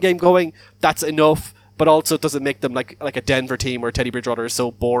 with the run game going, that's enough. But also it doesn't make them like a Denver team where Teddy Bridgewater is so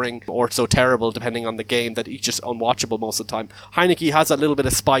boring or so terrible, depending on the game, that he's just unwatchable most of the time. Heineke has that little bit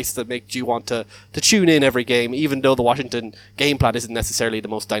of spice that makes you want to tune in every game, even though the Washington game plan isn't necessarily the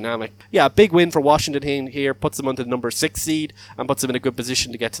most dynamic. Yeah, a big win for Washington here, puts them onto the number 6 seed and puts them in a good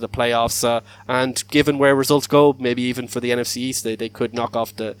position to get to the playoffs. And given where results go, maybe even for the NFC East, they could knock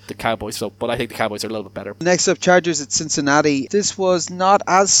off the Cowboys. But I think the Cowboys are a little bit better. Next up, Chargers at Cincinnati. This was not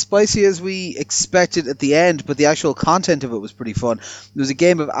as spicy as we expected at the end, but the actual content of it was pretty fun. It was a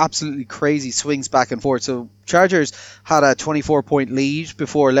game of absolutely crazy swings back and forth, so Chargers had a 24-point lead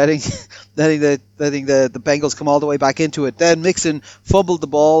before letting the Bengals come all the way back into it. Then Mixon fumbled the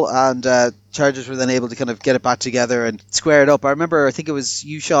ball, and Chargers were then able to kind of get it back together and square it up. I remember, I think it was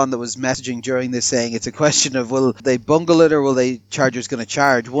you, Sean, that was messaging during this saying it's a question of will they bungle it or will they Chargers going to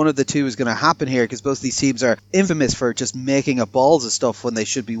charge. One of the two is going to happen here because both these teams are infamous for just making up balls of stuff when they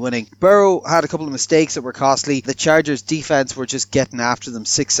should be winning. Burrow had a couple of mistakes that were costly. The Chargers defense were just getting after them.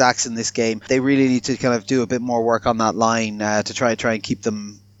 6 sacks in this game. They really need to kind of do a bit more work on that line to try and keep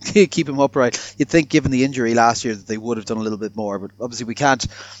them upright. You'd think given the injury last year that they would have done a little bit more, but obviously we can't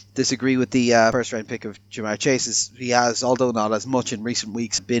disagree with the first round pick of Jamar Chase. He has, although not as much in recent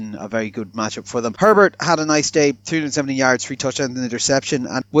weeks, been a very good matchup for them. Herbert had a nice day, 370 yards, 3 touchdowns and interception,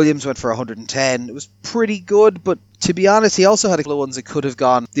 and Williams went for 110. It was pretty good, but to be honest, he also had a couple of ones that could have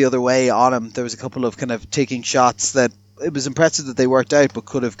gone the other way on him. There was a couple of kind of taking shots that it was impressive that they worked out, but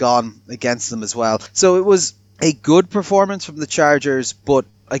could have gone against them as well. So it was a good performance from the Chargers, but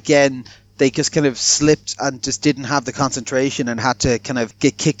again, they just kind of slipped and just didn't have the concentration and had to kind of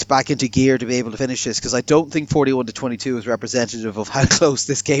get kicked back into gear to be able to finish this, because I don't think 41-22 is representative of how close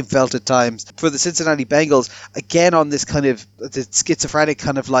this game felt at times. For the Cincinnati Bengals, again on this kind of the schizophrenic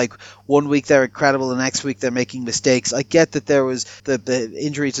kind of like one week they're incredible, the next week they're making mistakes. I get that there was the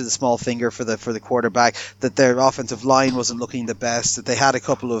injury to the small finger for the quarterback, that their offensive line wasn't looking the best, that they had a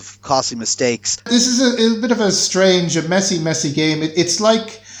couple of costly mistakes. This is a bit of a strange, a messy game. It's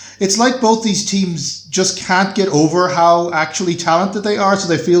like both these teams just can't get over how actually talented they are, so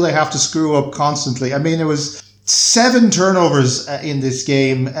they feel they have to screw up constantly. I mean, there was 7 turnovers in this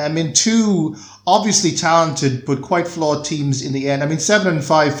game. I mean, 2 obviously talented but quite flawed teams in the end. I mean,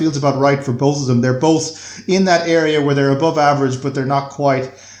 7-5 feels about right for both of them. They're both in that area where they're above average, but they're not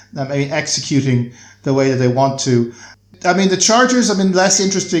quite executing the way that they want to. I mean, the Chargers, less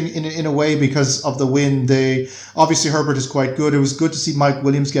interesting in a way because of the win. Obviously Herbert is quite good. It was good to see Mike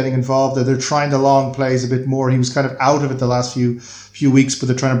Williams getting involved. They're trying the long plays a bit more. He was kind of out of it the last few weeks, but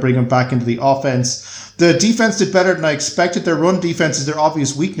they're trying to bring him back into the offense. The defense did better than I expected. Their run defense is their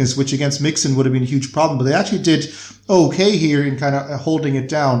obvious weakness, which against Mixon would have been a huge problem, but they actually did okay here in kind of holding it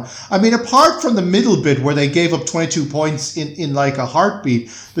down. I mean, apart from the middle bit where they gave up 22 points in like a heartbeat,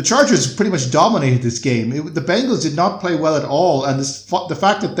 the Chargers pretty much dominated this game. The Bengals did not play well at all, and the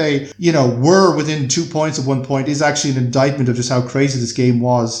fact that they, were within 2 points at one point is actually an indictment of just how crazy this game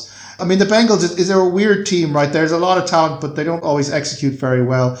was. I mean, the Bengals is a weird team, right? There's a lot of talent, but they don't always execute very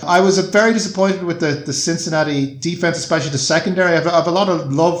well. I was very disappointed with the Cincinnati defense, especially the secondary. I have a lot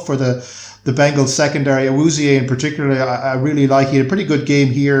of love for the Bengals secondary. Awuzie in particular, I really like. He had a pretty good game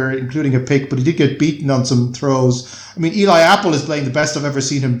here, including a pick, but he did get beaten on some throws. I mean, Eli Apple is playing the best I've ever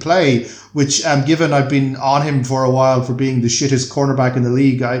seen him play, which, given I've been on him for a while for being the shittest cornerback in the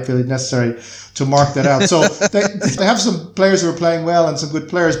league, I feel it necessary to mark that out. So they have some players who are playing well and some good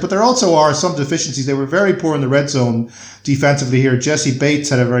players, but there also are some deficiencies. They were very poor in the red zone defensively here. Jesse Bates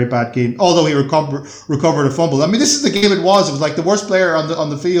had a very bad game, although he recovered a fumble. I mean, this is the game it was. It was like the worst player on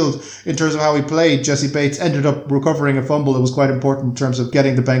the field in terms of how he played. Jesse Bates ended up recovering a fumble. It was quite important in terms of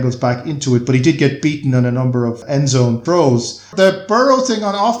getting the Bengals back into it, but he did get beaten on a number of end zone throws. The Burrow thing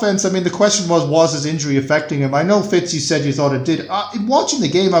on offense, I mean, the question was his injury affecting him? I know, Fitz, you said you thought it did. In watching the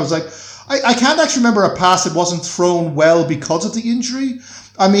game, I was like, I can't actually remember a pass that wasn't thrown well because of the injury.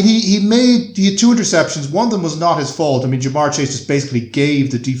 I mean, he had 2 interceptions. One of them was not his fault. I mean, Jamar Chase just basically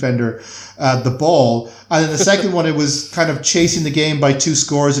gave the defender the ball. And then the second one, it was kind of chasing the game by 2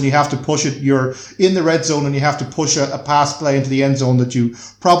 scores, and you have to push it. You're in the red zone and you have to push a pass play into the end zone that you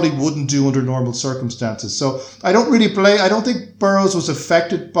probably wouldn't do under normal circumstances. So I don't think Burrows was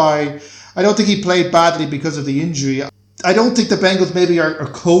affected by, I don't think he played badly because of the injury. I don't think the Bengals maybe are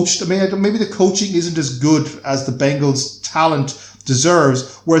coached. I mean, maybe the coaching isn't as good as the Bengals' talent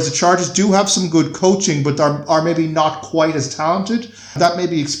deserves, whereas the Chargers do have some good coaching, but are maybe not quite as talented. That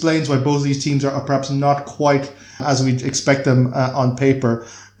maybe explains why both of these teams are perhaps not quite as we'd expect them on paper.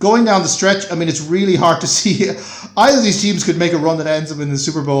 Going down the stretch, I mean, it's really hard to see. Either of these teams could make a run that ends up in the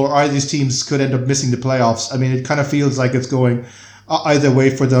Super Bowl, or either of these teams could end up missing the playoffs. I mean, it kind of feels like it's going either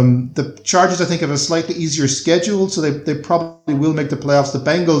way for them. The Chargers, I think, have a slightly easier schedule, so they probably will make the playoffs. The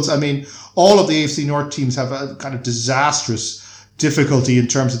Bengals, I mean, all of the AFC North teams have a kind of disastrous difficulty in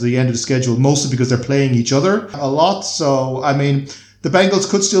terms of the end of the schedule, mostly because they're playing each other a lot. So, I mean, the Bengals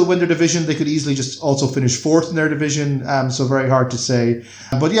could still win their division. They could easily just also finish 4th in their division. So very hard to say.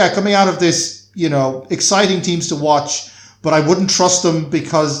 But yeah, coming out of this, exciting teams to watch, but I wouldn't trust them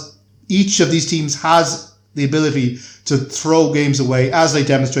because each of these teams has the ability to throw games away, as they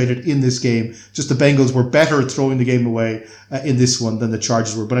demonstrated in this game. Just the Bengals were better at throwing the game away in this one than the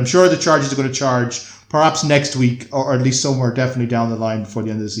Chargers were. But I'm sure the Chargers are going to charge perhaps next week, or at least somewhere definitely down the line before the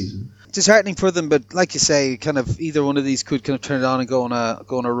end of the season. Disheartening for them, but like you say, kind of either one of these could kind of turn it on and go on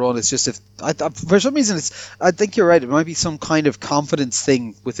a run. It's just for some reason I think you're right. It might be some kind of confidence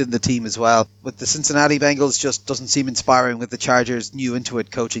thing within the team as well. With the Cincinnati Bengals, just doesn't seem inspiring. With the Chargers new into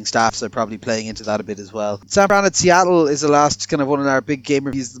it coaching staff, so they're probably playing into that a bit as well. San Fran at Seattle is the last kind of one of our big game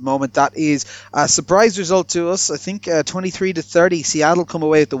reviews at the moment. That is a surprise result to us. I think 23-30. Seattle come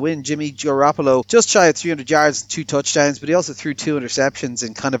away with the win. Jimmy Garoppolo just shy of 300 yards and 2 touchdowns, but he also threw 2 interceptions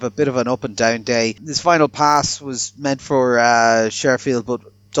in kind of a bit of an up and down day. His final pass was meant for Sherfield, but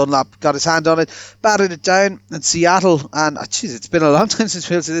Dunlap got his hand on it, batted it down, and Seattle, and it's been a long time since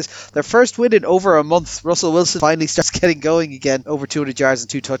we've seen this, their first win in over a month. Russell Wilson finally starts getting going again, over 200 yards and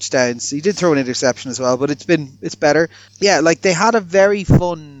 2 touchdowns. He did throw an interception as well, but it's better. Yeah, like they had a very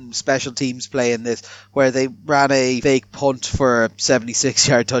fun special teams play in this, where they ran a fake punt for a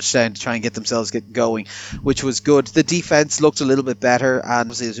 76-yard touchdown to try and get themselves getting going, which was good. The defense looked a little bit better, and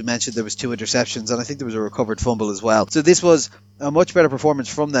obviously, as we mentioned, there was 2 interceptions, and I think there was a recovered fumble as well. So this was a much better performance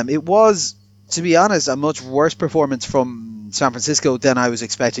from them. It was, to be honest, a much worse performance from San Francisco than I was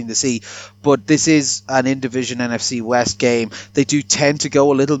expecting to see, but this is an in-division NFC West game. They do tend to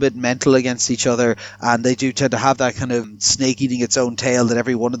go a little bit mental against each other, and they do tend to have that kind of snake eating its own tail, that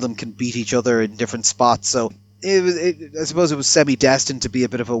every one of them can beat each other in different spots. So I suppose it was semi-destined to be a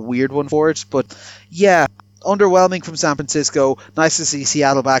bit of a weird one for it, but yeah, underwhelming from San Francisco. Nice to see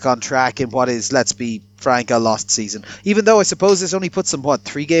Seattle back on track in what is, let's be frank, a lost season. Even though I suppose this only puts them,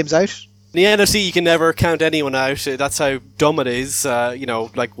 3 games out? In the NFC, you can never count anyone out. That's how dumb it is.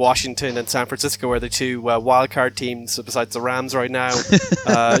 Like Washington and San Francisco are the 2 wildcard teams besides the Rams right now.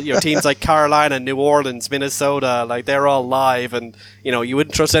 Teams like Carolina, New Orleans, Minnesota, like they're all live, and you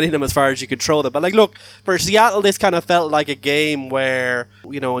wouldn't trust any of them as far as you could throw them. But like, look, for Seattle, this kind of felt like a game where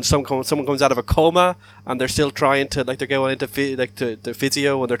when someone comes out of a coma and they're still trying to, like, they're going into to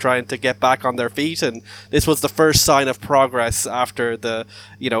physio and they're trying to get back on their feet, and this was the first sign of progress after the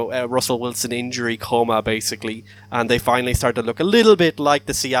Russell Wilson injury coma, basically, and they finally started to look a little bit like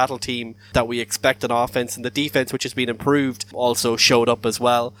the Seattle team that we expect on offense, and the defense, which has been improved, also showed up as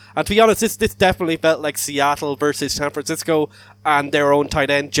well. And to be honest, this definitely felt like Seattle versus San Francisco and their own tight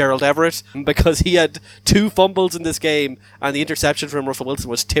end, Gerald Everett, because he had 2 fumbles in this game, and the interception from Russell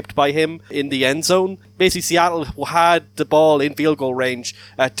Wilson was tipped by him in the end zone. Basically, Seattle had the ball in field goal range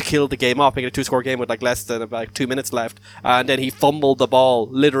to kill the game off, making a 2-score game with like less than about 2 minutes left, and then he fumbled the ball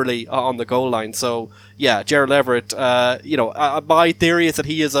literally on the goal line. So yeah, Gerald Everett, my theory is that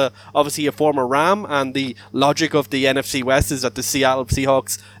he is obviously a former Ram, and the logic of the NFC West is that the Seattle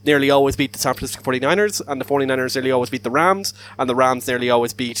Seahawks nearly always beat the San Francisco 49ers, and the 49ers nearly always beat the Rams, and the Rams nearly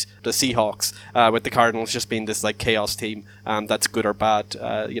always beat the Seahawks, with the Cardinals just being this like chaos team that's good or bad,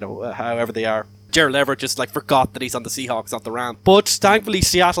 however they are. Gerald Everett just forgot that he's on the Seahawks, not the Rams. But thankfully,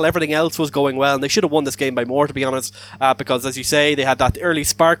 Seattle, everything else was going well, and they should have won this game by more, to be honest, because as you say, they had that early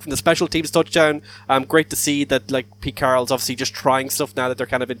spark from the special teams touchdown. Great to see that Pete Carroll's obviously just trying stuff now that they're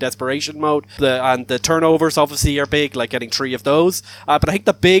kind of in desperation mode. And the turnovers obviously are big, like getting 3 of those. But I think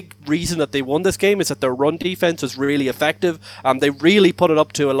the big reason that they won this game is that their run defense was really effective. They really put it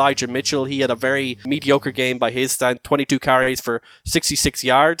up to Elijah Mitchell. He had a very mediocre game by his stand, 22 carries for 66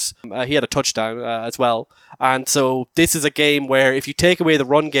 yards. He had a touchdown as well. And so this is a game where if you take away the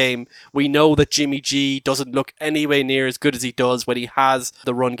run game, we know that Jimmy G doesn't look anywhere near as good as he does when he has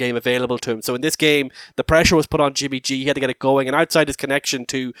the run game available to him. So in this game, the pressure was put on Jimmy G. He had to get it going. And outside his connection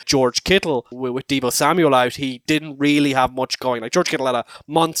to George Kittle with Deebo Samuel out, he didn't really have much going. Like George Kittle had a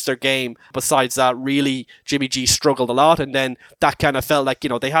monster game. Besides that, really, Jimmy G struggled a lot. And then that kind of felt like,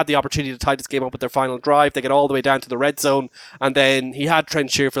 they had the opportunity to tie this game up with their final drive. They get all the way down to the red zone. And then he had Trent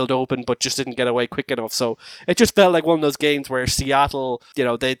Sherfield open, but just didn't get away quick enough. So it just felt like one of those games where Seattle,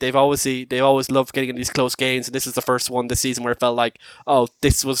 they've always loved getting in these close games, and this is the first one this season where it felt like, oh,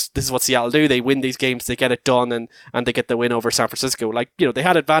 this is what Seattle do. They win these games, they get it done, and they get the win over San Francisco. They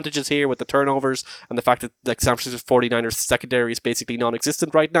had advantages here with the turnovers and the fact that San Francisco's 49ers secondary is basically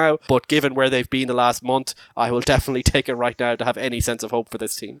non-existent right now. But given where they've been the last month, I will definitely take it right now to have any sense of hope for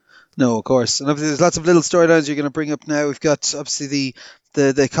this team. No, of course. And obviously there's lots of little storylines you're going to bring up now. We've got obviously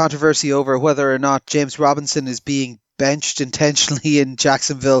the controversy over whether or not James Robinson is being benched intentionally in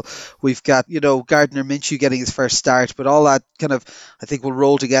Jacksonville. We've got, Gardner Minshew getting his first start, but all that kind of, I think, will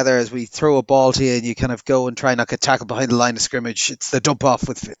roll together as we throw a ball to you and you kind of go and try not get tackled behind the line of scrimmage. It's the dump off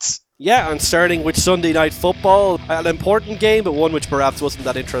with Fitz. Yeah, and starting with Sunday Night Football, an important game, but one which perhaps wasn't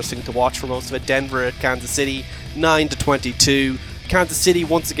that interesting to watch for most of it. Denver at Kansas City, 9-22. Kansas City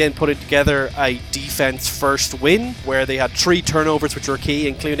once again putting together a defense-first win, where they had 3 turnovers which were key,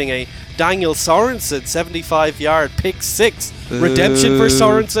 including a Daniel Sorensen 75-yard pick 6. Redemption for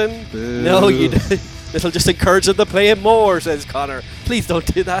Sorensen? No, it'll just encourage them to play him more, says Connor. Please don't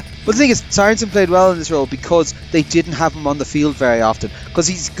do that. But the thing is, Sorensen played well in this role because they didn't have him on the field very often. Because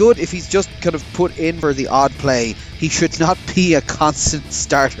he's good if he's just kind of put in for the odd play. He should not be a constant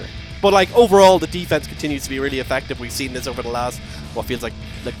starter. But overall, the defense continues to be really effective. We've seen this over the last, what feels like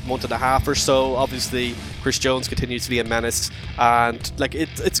month and a half or so. Obviously, Chris Jones continues to be a menace, and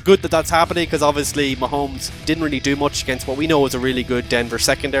it's good that that's happening, because obviously Mahomes didn't really do much against what we know is a really good Denver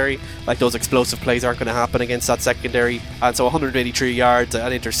secondary. Those explosive plays aren't going to happen against that secondary, and so 183 yards,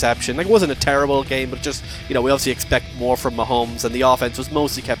 an interception. It wasn't a terrible game, but just we obviously expect more from Mahomes, and the offense was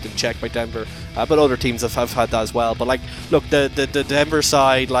mostly kept in check by Denver. But other teams have had that as well. But look, the Denver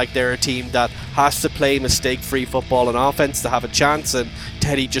side, they're a team that has to play mistake-free football on offense to have a chance, and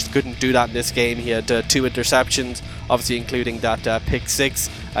Teddy just couldn't do that in this game. He had 2 interceptions, obviously including that pick 6.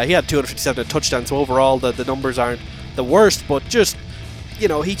 He had 257 touchdowns, so overall the numbers aren't the worst, but just,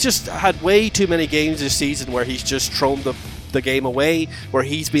 he just had way too many games this season where he's just thrown the game away, where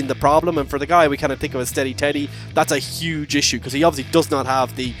he's been the problem. And for the guy we kind of think of as Steady Teddy, that's a huge issue, because he obviously does not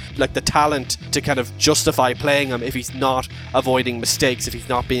have the talent to kind of justify playing him if he's not avoiding mistakes, if he's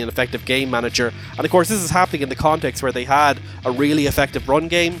not being an effective game manager. And of course this is happening in the context where they had a really effective run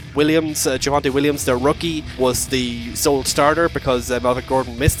game. Javonte Williams, their rookie, was the sole starter because Melvin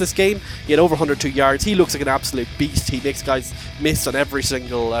Gordon missed this game. He had over 102 yards. He looks like an absolute beast. He makes guys miss on every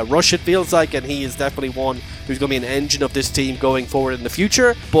single rush, it feels like, and he is definitely one who's going to be an engine of this team going forward in the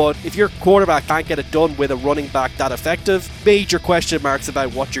future. But if your quarterback can't get it done with a running back that effective, major question marks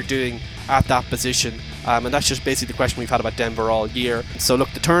about what you're doing at that position. And that's just basically the question we've had about Denver all year. So look,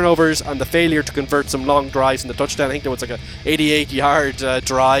 the turnovers and the failure to convert some long drives into touchdown. I think there was a 88-yard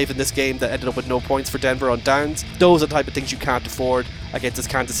drive in this game that ended up with no points for Denver on downs. Those are the type of things you can't afford against this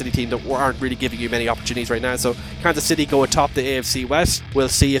Kansas City team that aren't really giving you many opportunities right now. So Kansas City go atop the AFC West. We'll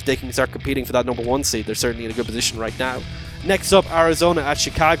see if they can start competing for that number 1 seed. They're certainly in a good position right now. Next up, Arizona at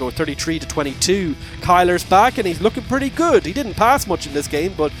Chicago, 33-22. Kyler's back and he's looking pretty good. He didn't pass much in this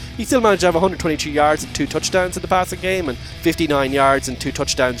game, but he still managed to have 122 yards and 2 touchdowns in the passing game, and 59 yards and 2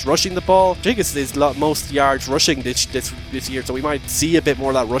 touchdowns rushing the ball. I think it's his most yards rushing this year, so we might see a bit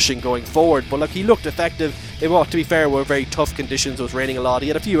more of that rushing going forward. But look, he looked effective in what, to be fair, were very tough conditions. It was raining a lot. He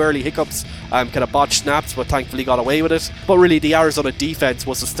had a few early hiccups, kind of botched snaps, but thankfully got away with it. But really, the Arizona defense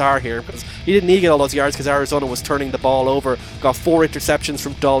was the star here, because he didn't need to get all those yards because Arizona was turning the ball over. Got 4 interceptions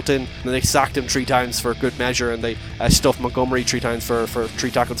from Dalton, and they sacked him 3 times for good measure, and they stuffed Montgomery 3 times for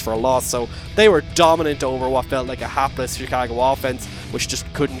 3 tackles for a loss. So they were dominant over what felt like a hapless Chicago offense, which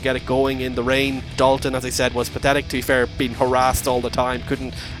just couldn't get it going in the rain. Dalton, as I said, was pathetic, to be fair, being harassed all the time,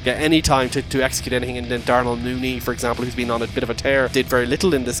 couldn't get any time to execute anything. And then Darnell Mooney, for example, who's been on a bit of a tear, did very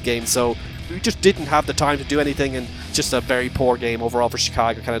little in this game. So we just didn't have the time to do anything, and just a very poor game overall for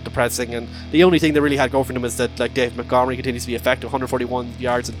Chicago, kind of depressing. And the only thing they really had going for them is that David Montgomery continues to be effective, 141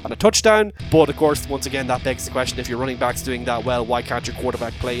 yards and a touchdown. But of course, once again, that begs the question, if your running back's doing that well, why can't your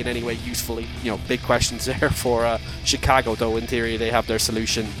quarterback play in any way usefully? Big questions there for Chicago, though in theory they have their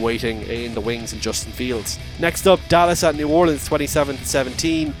solution waiting in the wings in Justin Fields. Next up, Dallas at New Orleans,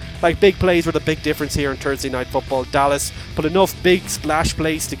 27-17. Big plays were the big difference here in Thursday Night Football. Dallas put enough big splash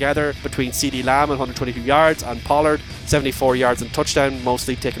plays together between CeeDee Lamb at 122 yards and Pollard 74 yards and touchdown,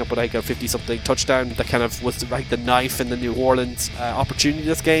 mostly taking up with a 50-something touchdown that kind of was the knife in the New Orleans opportunity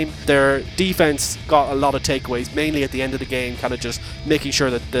this game. Their defense got a lot of takeaways, mainly at the end of the game, kind of just making sure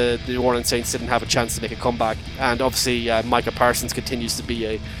that the New Orleans Saints didn't have a chance to make a comeback. And obviously Micah Parsons continues to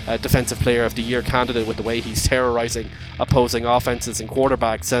be a Defensive Player of the Year candidate with the way he's terrorizing opposing offenses and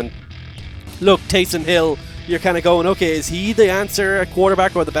quarterbacks. And look, Taysom Hill, you're kind of going, okay, is he the answer at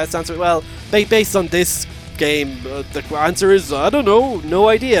quarterback or the best answer? Well, based on this game, the answer is, I don't know, no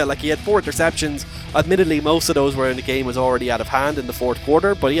idea. He had 4 interceptions. Admittedly, most of those were in the game was already out of hand in the fourth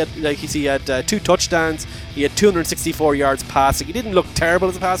quarter, but he had 2 touchdowns. He had 264 yards passing. He didn't look terrible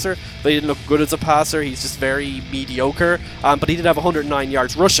as a passer, but he didn't look good as a passer. He's just very mediocre. But he did have 109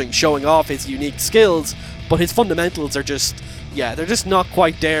 yards rushing, showing off his unique skills. But his fundamentals are just, they're just not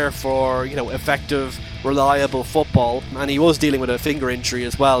quite there for effective reliable football, and he was dealing with a finger injury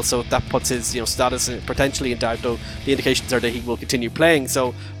as well, so that puts his status potentially in doubt, though the indications are that he will continue playing.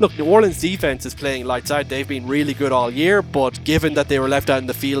 So look, New Orleans defense is playing lights out. They've been really good all year, but given that they were left out in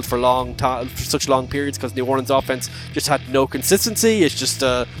the field for such long periods because New Orleans offense just had no consistency, it's just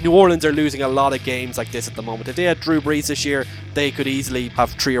New Orleans are losing a lot of games like this at the moment. If they had Drew Brees this year, they could easily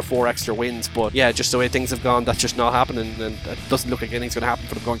have 3 or 4 extra wins, but yeah, just the way things have gone, that's just not happening, and it doesn't look like anything's going to happen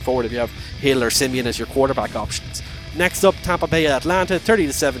for them going forward if you have Hill or Simeon as your quarterback options. Next up, Tampa Bay at Atlanta,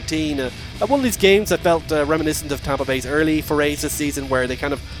 30-17. One of these games that felt reminiscent of Tampa Bay's early forays this season, where they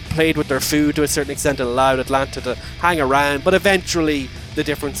kind of played with their food to a certain extent and allowed Atlanta to hang around, but eventually the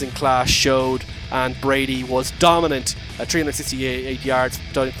difference in class showed, and Brady was dominant, 368 yards,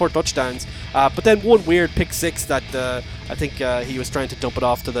 4 touchdowns, but then one weird pick six that I think he was trying to dump it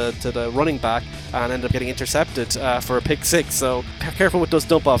off to the running back and ended up getting intercepted for a pick six. So careful with those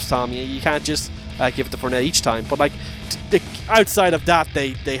dump offs, Tom. You can't just give it to Fournette each time, but like outside of that,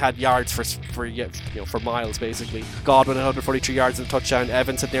 they had yards for miles basically. Godwin had 143 yards and a touchdown.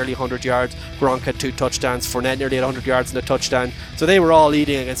 Evans had nearly 100 yards. Gronk had 2 touchdowns. Fournette nearly had 100 yards and a touchdown. So they were all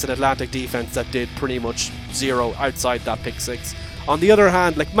leading against an Atlantic defense that did pretty much zero outside that pick six. On the other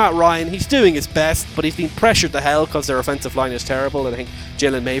hand, like Matt Ryan, he's doing his best, but he's been pressured to hell because their offensive line is terrible, and I think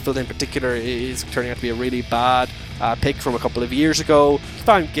Jalen Mayfield in particular is turning out to be a really bad pick from a couple of years ago. He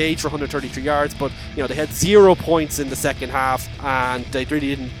found Gage for 133 yards, but they had 0 points in the second half, and they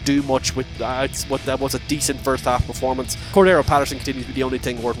really didn't do much with what that was a decent first half performance. Cordero Patterson continues to be the only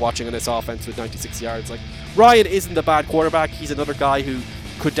thing worth watching in this offense with 96 yards. Like, Ryan isn't a bad quarterback. He's another guy who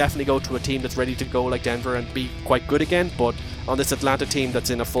could definitely go to a team that's ready to go like Denver and be quite good again, but on this Atlanta team that's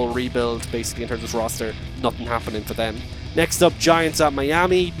in a full rebuild basically in terms of roster, nothing happening for them. Next up, Giants at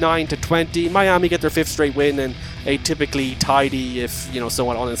Miami, 9-20. Miami get their 5th straight win and a typically tidy, if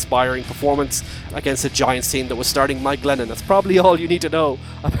somewhat uninspiring performance against a Giants team that was starting Mike Glennon. That's probably all you need to know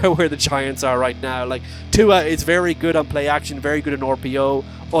about where the Giants are right now. Like, Tua is very good on play action, very good in RPO,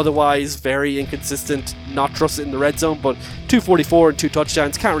 otherwise very inconsistent, not trusted in the red zone, but 244 and 2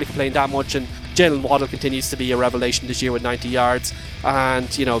 touchdowns, can't really complain that much. And Jalen Waddle continues to be a revelation this year with 90 yards, and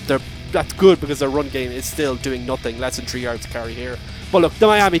that's good because their run game is still doing nothing, less than 3 yards to carry here. But look, the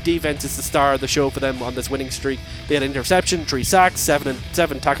Miami defense is the star of the show for them on this winning streak. They had an interception, 3 sacks, 7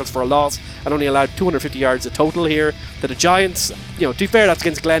 tackles for a loss, and only allowed 250 yards a total here to the Giants. To be fair, that's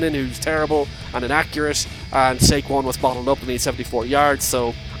against Glennon, who's terrible and inaccurate, and Saquon was bottled up and needed 74 yards,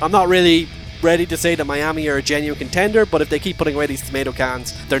 so I'm not really ready to say that Miami are a genuine contender, but if they keep putting away these tomato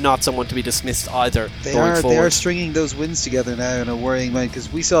cans, they're not someone to be dismissed either. They are stringing those wins together now in a worrying way,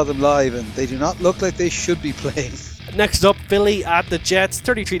 because we saw them live and they do not look like they should be playing. Next up, Philly at the Jets,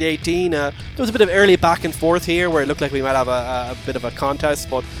 33-18. There was a bit of early back and forth here where it looked like we might have a bit of a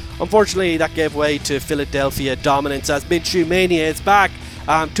contest, but unfortunately that gave way to Philadelphia dominance as Minshew Mania is back.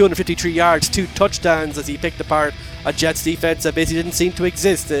 253 yards, 2 touchdowns as he picked apart a Jets defense that basically didn't seem to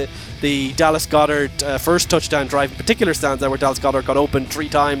exist. The Dallas Goedert first touchdown drive in particular stands out, where Dallas Goedert got open 3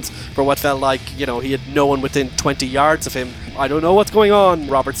 times for what felt like he had no one within 20 yards of him. I don't know what's going on,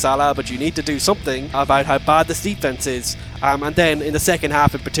 Robert Saleh, but you need to do something about how bad this defense is. And then in the second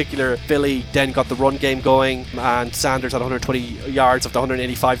half in particular, Philly then got the run game going, and Sanders had 120 yards of the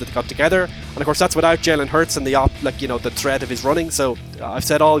 185 that they got together. And of course that's without Jalen Hurts and the threat of his running. So I've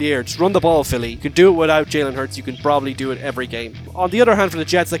said all year, just run the ball, Philly. You can do it without Jalen Hurts. You can probably do it every game. On the other hand, for the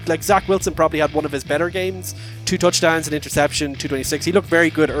Jets, like Zach Wilson probably had one of his better games. 2 touchdowns, an interception, 226. He looked very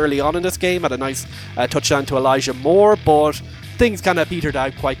good early on in this game. Had a nice touchdown to Elijah Moore, but things kind of petered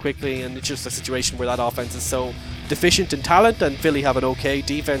out quite quickly, and it's just a situation where that offense is so deficient in talent, and Philly have an okay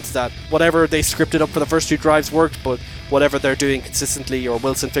defense that whatever they scripted up for the first 2 drives worked, but whatever they're doing consistently, or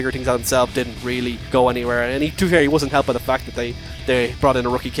Wilson figured things out himself, didn't really go anywhere. And to be fair, he wasn't helped by the fact that they brought in a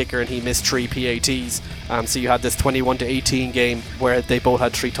rookie kicker and he missed 3 PATs. So you had this 21-18 game where they both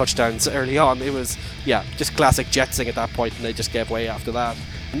had 3 touchdowns early on. It was just classic Jetsing at that point, and they just gave way after that.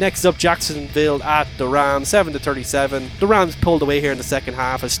 Next up, Jacksonville at the Rams, 7-37. The Rams pulled away here in the second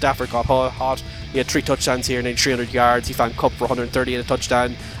half as Stafford got hot. He had 3 touchdowns here and then 300 yards. He found Kupp for 130 and a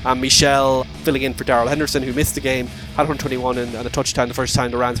touchdown. And Michel, filling in for Darrell Henderson, who missed the game, had 121 and a touchdown. The first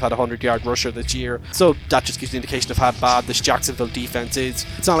time the Rams had a 100-yard rusher this year. So that just gives you an indication of how bad this Jacksonville defense is.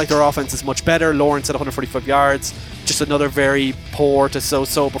 It's not like their offense is much better. Lawrence had 145 yards. Just another very poor to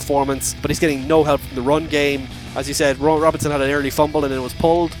so-so performance. But he's getting no help from the run game. As you said, Robinson had an early fumble and it was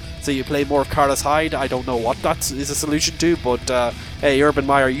pulled. So you play more of Carlos Hyde. I don't know what that is a solution to, but hey, Urban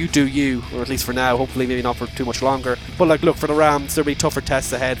Meyer, you do you, or at least for now. Hopefully, maybe not for too much longer. But like, look, for the Rams, there'll be tougher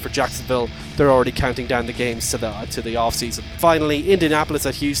tests ahead. For Jacksonville, they're already counting down the games to the off season. Finally, Indianapolis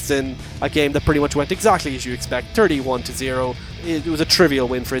at Houston, a game that pretty much went exactly as you expect, 31-0. It was a trivial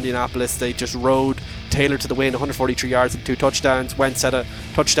win for Indianapolis. They just rode Taylor to the win, 143 yards and 2 touchdowns. Wentz had a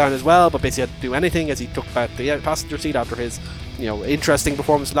touchdown as well, but basically had to do anything as he took back the passenger seat after his interesting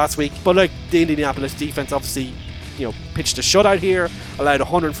performance last week. But like, the Indianapolis defense obviously pitched a shutout here, allowed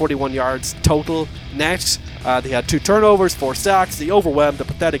 141 yards total net. They had 2 turnovers, 4 sacks. They overwhelmed the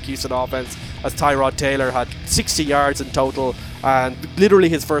pathetic Houston offense as Tyrod Taylor had 60 yards in total, and literally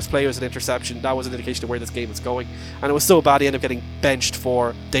his first play was an interception. That was an indication of where this game was going, and it was so bad he ended up getting benched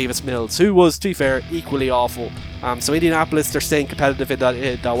for Davis Mills, who was, to be fair, equally awful. So Indianapolis, they're staying competitive in that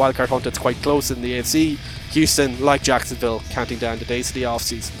wildcard hunt. It's quite close in the AFC. Houston, like Jacksonville, counting down the days of the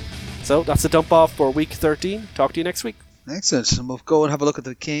offseason. So that's the dump off for week 13. Talk to you next week. Excellent. And we'll go and have a look at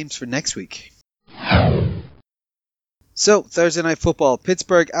the games for next week. So, Thursday Night Football,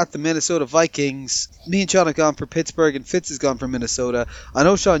 Pittsburgh at the Minnesota Vikings. Me and Sean have gone for Pittsburgh and Fitz has gone for Minnesota. I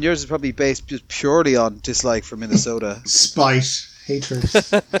know, Sean, yours is probably based just purely on dislike for Minnesota. Spite, hatred.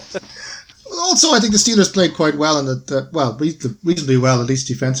 Also, I think the Steelers played quite well, reasonably well, at least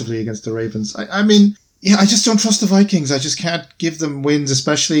defensively, against the Ravens. I mean, yeah, I just don't trust the Vikings. I just can't give them wins,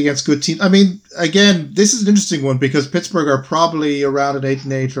 especially against good teams. I mean, again, this is an interesting one because Pittsburgh are probably around an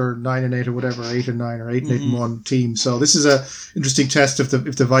 8-8 or 9-8 or whatever, 8-9 or 8-8-1 team. So this is a interesting test if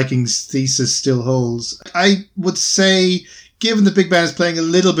the Vikings thesis still holds. I would say, given the Big Ben is playing a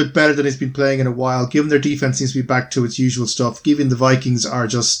little bit better than he's been playing in a while, given their defense seems to be back to its usual stuff, given the Vikings are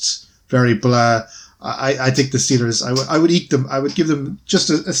just very blah, I think the Steelers, I would eke them. I would give them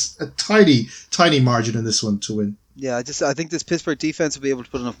just a tiny margin in this one to win. Yeah, I think this Pittsburgh defense will be able to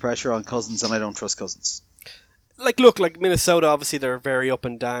put enough pressure on Cousins, and I don't trust Cousins. Like Minnesota, obviously they're very up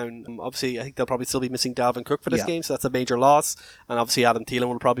and down. Obviously, I think they'll probably still be missing Dalvin Cook for this game, so that's a major loss. And obviously Adam Thielen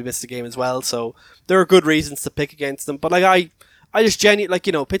will probably miss the game as well. So there are good reasons to pick against them. But like I just genuinely,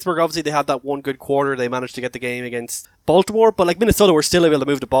 Pittsburgh, obviously they had that one good quarter. They managed to get the game against Baltimore, but like Minnesota were still able to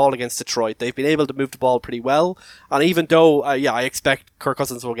move the ball against Detroit. They've been able to move the ball pretty well, and even though I expect Kirk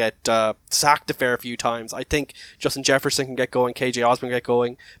Cousins will get sacked a fair few times, I think Justin Jefferson can get going, KJ Osborne can get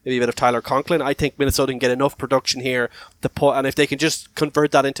going, maybe a bit of Tyler Conklin. I think Minnesota can get enough production here to put, and if they can just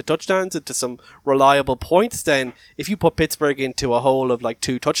convert that into touchdowns, into some reliable points, then if you put Pittsburgh into a hole of like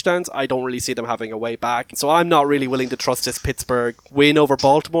 2 touchdowns, I don't really see them having a way back. So I'm not really willing to trust this Pittsburgh win over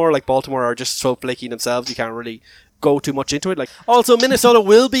Baltimore. Like, Baltimore are just so flaky themselves, you can't really go too much into it. Like, also Minnesota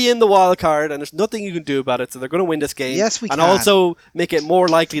will be in the wild card, and there's nothing you can do about it. So they're going to win this game. Yes, we can. And also make it more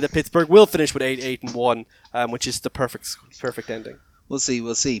likely that Pittsburgh will finish with 8-1, which is the perfect ending. We'll see.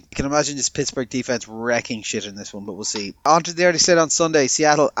 You can imagine this Pittsburgh defense wrecking shit in this one, but we'll see. On to the early slate on Sunday,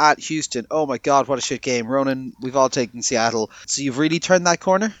 Seattle at Houston. Oh my God, what a shit game. Ronan, we've all taken Seattle. So you've really turned that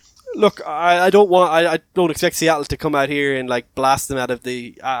corner? Look, I don't expect Seattle to come out here and like blast them out of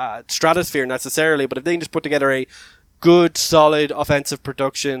the stratosphere necessarily, but if they can just put together a good, solid offensive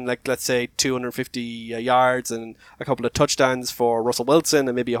production, like let's say 250 yards and a couple of touchdowns for Russell Wilson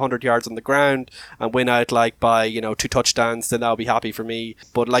and maybe 100 yards on the ground, and win out like by 2 touchdowns, then that'll be happy for me.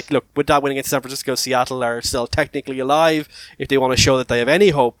 But like, look, with that win against San Francisco, Seattle are still technically alive. If they want to show that they have any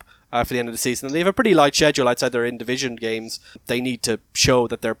hope for the end of the season, and they have a pretty light schedule outside their in-division games, they need to show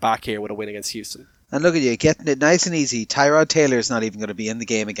that they're back here with a win against Houston. And look at you, getting it nice and easy. Tyrod Taylor is not even going to be in the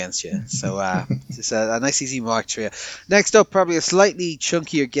game against you. So just a nice easy mark for you. Next up, probably a slightly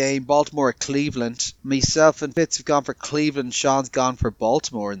chunkier game, Baltimore at Cleveland. Myself and Fitz have gone for Cleveland. Sean's gone for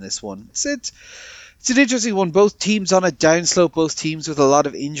Baltimore in this one. It's an interesting one. Both teams on a downslope, both teams with a lot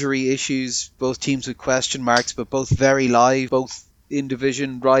of injury issues, both teams with question marks, but both very live, both in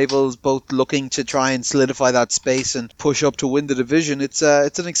division rivals, both looking to try and solidify that space and push up to win the division. It's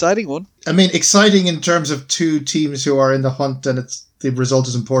an exciting one. I mean, exciting in terms of 2 teams who are in the hunt, and the result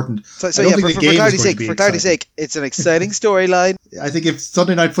is important. For clarity's sake, it's an exciting storyline. I think if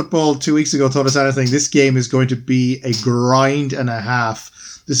Sunday Night Football 2 weeks ago taught us anything, this game is going to be a grind and a half.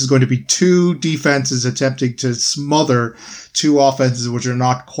 This is going to be 2 defenses attempting to smother 2 offenses which are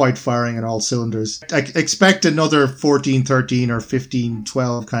not quite firing on all cylinders. I expect another 14-13 or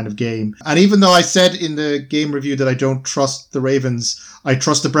 15-12 kind of game. And even though I said in the game review that I don't trust the Ravens, I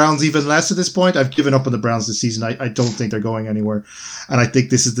trust the Browns even less at this point. I've given up on the Browns this season. I don't think they're going anywhere. And I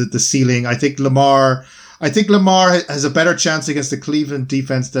think this is the ceiling. I think Lamar has a better chance against the Cleveland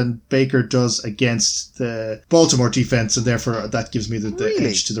defense than Baker does against the Baltimore defense, and therefore that gives me the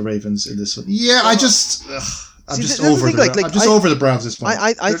edge to the Ravens in this one. Yeah, I'm See, just that's the over thing, I'm just over the Browns this point.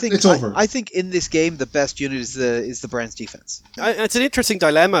 I think it's over. I think in this game the best unit is the Browns defense. It's an interesting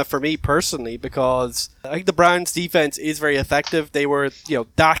dilemma for me personally because I think the Browns defense is very effective. They were,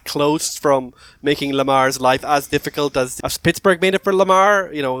 that close from making Lamar's life as difficult as Pittsburgh made it for Lamar,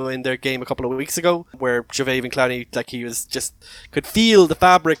 in their game a couple of weeks ago, where Jadeveon Clowney, like, he was just could feel the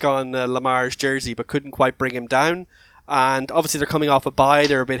fabric on Lamar's jersey, but couldn't quite bring him down. And obviously they're coming off a bye,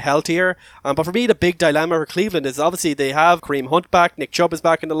 they're a bit healthier. But for me, the big dilemma for Cleveland is obviously they have Kareem Hunt back, Nick Chubb is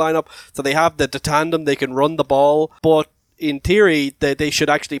back in the lineup, so they have the tandem, they can run the ball. But in theory, they should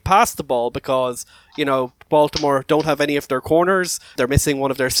actually pass the ball because, Baltimore don't have any of their corners. They're missing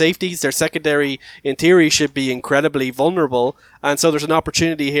one of their safeties. Their secondary, in theory, should be incredibly vulnerable. And so there's an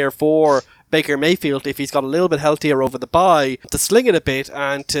opportunity here for Baker Mayfield, if he's got a little bit healthier over the bye, to sling it a bit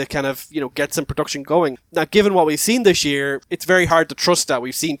and to kind of, get some production going. Now, given what we've seen this year, it's very hard to trust that.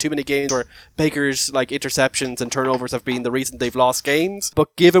 We've seen too many games where Baker's interceptions and turnovers have been the reason they've lost games.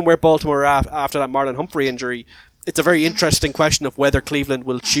 But given where Baltimore are at after that Marlon Humphrey injury, it's a very interesting question of whether Cleveland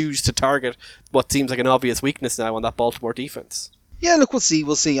will choose to target what seems like an obvious weakness now on that Baltimore defense. Yeah, look, we'll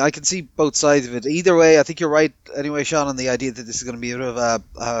see. I can see both sides of it. Either way, I think you're right anyway, Sean, on the idea that this is going to be a bit of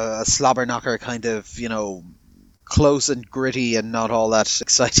a slobber knocker kind of, close and gritty and not all that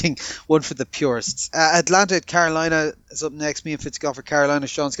exciting one for the purists. Atlanta at Carolina is up next. Me and Fitz gone for Carolina.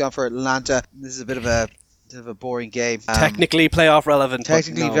 Sean's gone for Atlanta. This is a bit of a boring game. Technically playoff relevant.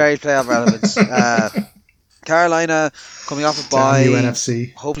 Technically very playoff relevant. Carolina coming off a bye.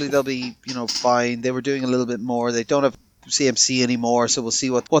 NFC. Hopefully they'll be, fine. They were doing a little bit more. They don't have CMC anymore, so we'll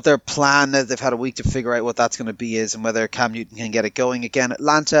see what their plan is. They've had a week to figure out what that's going to be and whether Cam Newton can get it going again.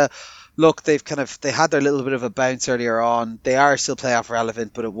 Atlanta, look, they had their little bit of a bounce earlier on. They are still playoff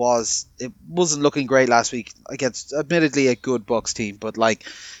relevant, but it wasn't looking great last week against admittedly a good Bucs team, but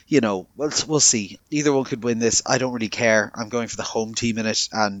we'll see. Either one could win this. I don't really care. I'm going for the home team in it,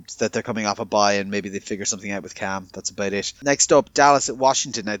 and that they're coming off a bye and maybe they figure something out with Cam. That's about it. Next up, Dallas at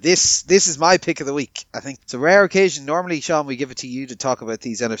Washington. Now this is my pick of the week. I think it's a rare occasion. Normally, Sean, we give it to you to talk about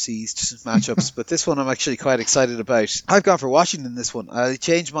these NFC East matchups, but this one I'm actually quite excited about. I've gone for Washington this one. I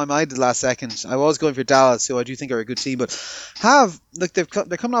changed my mind at the last second. I was going for Dallas, who I do think are a good team, but they're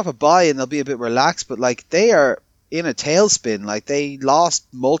coming off a bye and they'll be a bit relaxed, but they are in a tailspin. They lost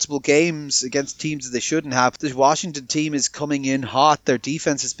multiple games against teams that they shouldn't have. The Washington team is coming in hot. Their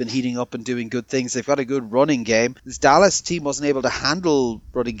defense has been heating up and doing good things. They've got a good running game. This Dallas team wasn't able to handle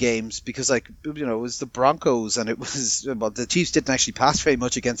running games because it was the Broncos and the Chiefs didn't actually pass very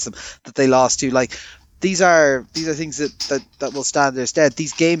much against them that they lost to. These are things that will stand their stead.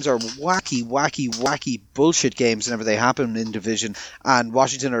 These games are wacky bullshit games whenever they happen in division, and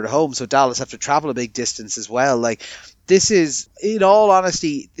Washington are at home, so Dallas have to travel a big distance as well. This is, in all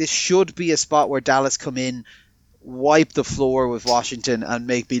honesty, this should be a spot where Dallas come in, wipe the floor with Washington and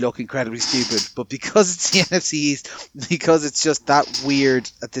make me look incredibly stupid, but because it's the NFC East, because it's just that weird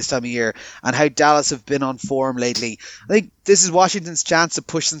at this time of year and how Dallas have been on form lately, I think this is Washington's chance to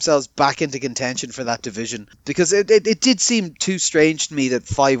push themselves back into contention for that division, because it did seem too strange to me that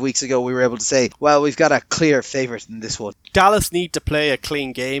 5 weeks ago we were able to say, well, we've got a clear favourite in this one. Dallas need to play a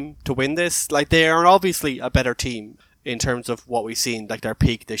clean game to win this. They are obviously a better team in terms of what we've seen, their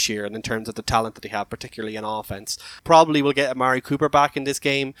peak this year, and in terms of the talent that they have, particularly in offense. Probably will get Amari Cooper back in this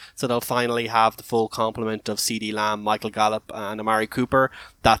game, so they'll finally have the full complement of CeeDee Lamb, Michael Gallup, and Amari Cooper.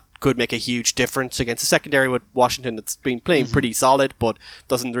 That could make a huge difference against a secondary with Washington that's been playing pretty solid, but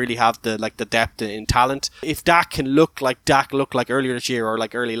doesn't really have the depth in talent. If Dak can look like Dak looked like earlier this year or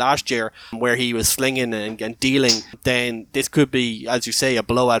early last year, where he was slinging and dealing, then this could be, as you say, a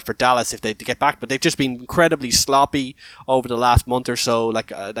blowout for Dallas if they get back. But they've just been incredibly sloppy over the last month or so. Like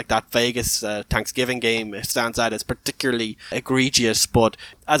that Vegas Thanksgiving game stands out as particularly egregious. But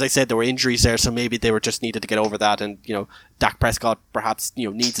as I said, there were injuries there, so maybe they were just needed to get over that. And Dak Prescott perhaps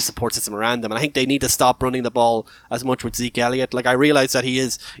needs a support system around them, and I think they need to stop running the ball as much with Zeke Elliott. I realize that he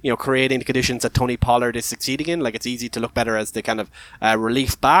is creating the conditions that Tony Pollard is succeeding in. It's easy to look better as the kind of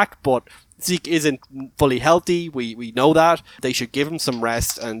relief back, but Zeke isn't fully healthy. We know that. They should give him some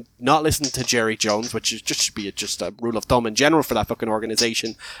rest and not listen to Jerry Jones, which is should be just a rule of thumb in general for that fucking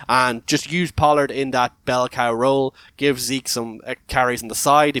organization, and just use Pollard in that bell cow role. Give Zeke some carries on the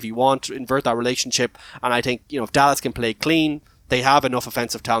side if you want to invert that relationship. And I think if Dallas can play clean, they have enough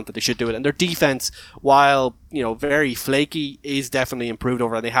offensive talent that they should do it. And their defense, while very flaky, is definitely improved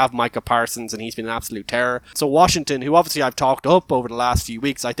over. And they have Micah Parsons, and he's been an absolute terror. So Washington, who obviously I've talked up over the last few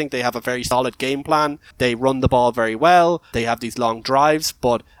weeks, I think they have a very solid game plan. They run the ball very well. They have these long drives,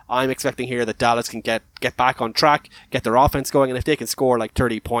 but I'm expecting here that Dallas can get back on track, get their offense going, and if they can score like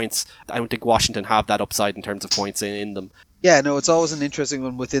 30 points, I don't think Washington have that upside in terms of points in them. Yeah, no, it's always an interesting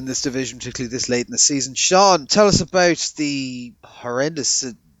one within this division, particularly this late in the season. Sean, tell us about the horrendous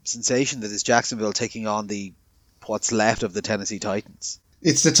sensation that is Jacksonville taking on what's left of the Tennessee Titans.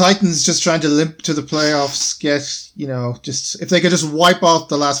 It's the Titans just trying to limp to the playoffs, just if they could just wipe out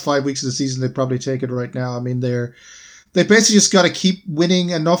the last 5 weeks of the season, they'd probably take it right now. I mean, they basically just got to keep winning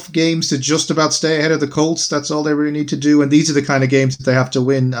enough games to just about stay ahead of the Colts. That's all they really need to do. And these are the kind of games that they have to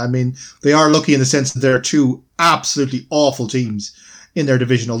win. I mean, they are lucky in the sense that there are two absolutely awful teams in their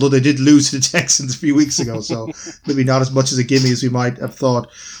division, although they did lose to the Texans a few weeks ago. So maybe not as much as a gimme as we might have thought.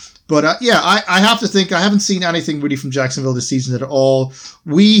 But I have to think I haven't seen anything really from Jacksonville this season at all.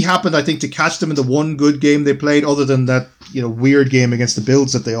 We happened, I think, to catch them in the one good game they played, other than that weird game against the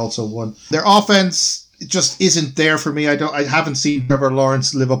Bills that they also won. Their offense, it just isn't there for me. I haven't seen Trevor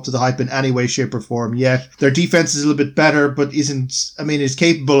Lawrence live up to the hype in any way, shape, or form yet. Their defense is a little bit better, but is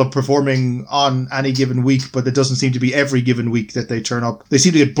capable of performing on any given week, but it doesn't seem to be every given week that they turn up. They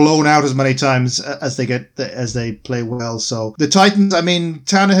seem to get blown out as many times as they play well. So the Titans,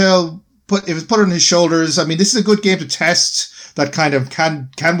 Tannehill, if it's put on his shoulders, this is a good game to test that kind of,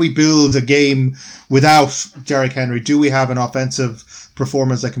 can we build a game without Derrick Henry? Do we have an offensive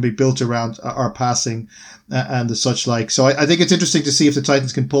performance that can be built around our passing and the such like? So I think it's interesting to see if the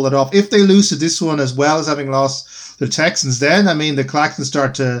Titans can pull it off. If they lose to this one as well as having lost the Texans, then the clock can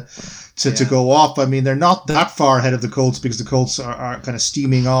start to go off. They're not that far ahead of the Colts because the Colts are kind of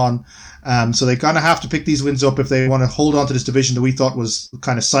steaming on. So they kind of have to pick these wins up if they want to hold on to this division that we thought was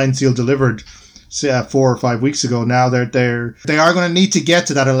kind of signed, sealed, delivered 4 or 5 weeks ago. Now they are going to need to get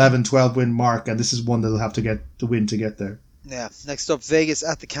to that 11-12 win mark, and this is one they'll have to get the win to get there. Yeah, next up, Vegas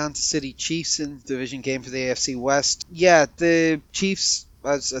at the Kansas City Chiefs in division game for the AFC West. Yeah, the Chiefs,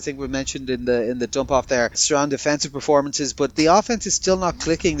 as I think we mentioned in the dump off there, strong defensive performances, but the offense is still not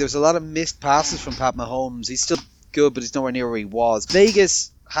clicking. There's a lot of missed passes from Pat Mahomes. He's still good, but he's nowhere near where he was.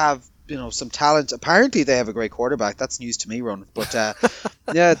 Vegas have some talent. Apparently they have a great quarterback. That's news to me, Ron. But I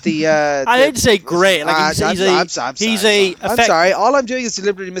didn't say great. I'm sorry. All I'm doing is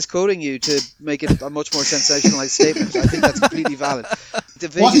deliberately misquoting you to make it a much more sensationalized statement. I think that's completely valid.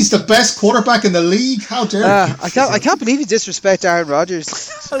 What? He's the best quarterback in the league? How dare you? I can't believe you disrespect Aaron Rodgers.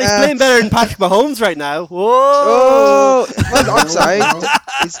 Well, he's playing better than Patrick Mahomes right now. Whoa! Oh, well, I'm sorry.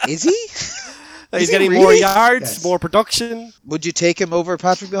 Is he? He's getting more yards, more production. Would you take him over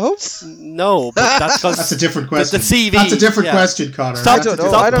Patrick Mahomes? No, but that's a different question. The CV. That's a different question, Connor. I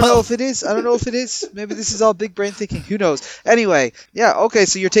don't know if it is. Maybe this is all big brain thinking. Who knows? Anyway, yeah, okay,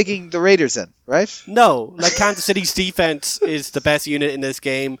 so you're taking the Raiders then, right? No, Kansas City's defense is the best unit in this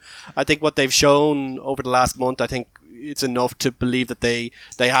game. I think what they've shown over the last month, I think it's enough to believe that they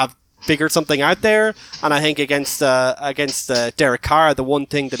have figured something out there. And I think against Derek Carr, the one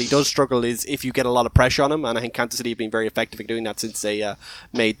thing that he does struggle is if you get a lot of pressure on him, and I think Kansas City have been very effective in doing that since they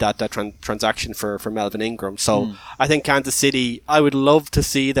made that transaction for Melvin Ingram. So I think Kansas City, I would love to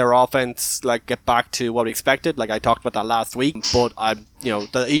see their offense get back to what we expected. I talked about that last week, but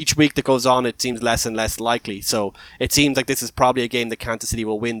each week that goes on, it seems less and less likely. So it seems like this is probably a game that Kansas City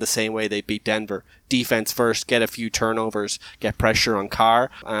will win the same way they beat Denver. Defense first, get a few turnovers, get pressure on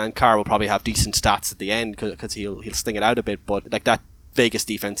Carr, and Carr will probably have decent stats at the end because he'll sting it out a bit. But that Vegas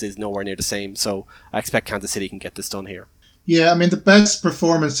defense is nowhere near the same. So I expect Kansas City can get this done here. Yeah, the best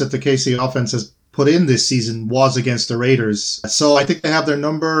performance that the KC offense has put in this season was against the Raiders. So I think they have their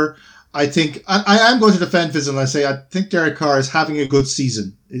number. I think I am going to defend Fizzle and I say I think Derek Carr is having a good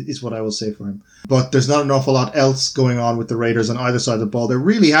season, is what I will say for him. But there's not an awful lot else going on with the Raiders on either side of the ball. They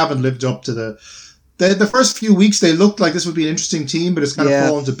really haven't lived up to the first few weeks. They looked like this would be an interesting team, but it's kind of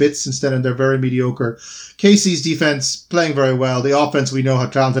fallen to bits since then, and they're very mediocre. KC's defense playing very well. The offense, we know how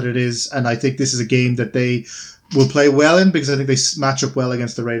talented it is, and I think this is a game that they will play well in because I think they match up well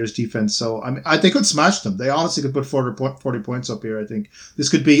against the Raiders defense. So they could smash them. They honestly could put 40 points up here. I think this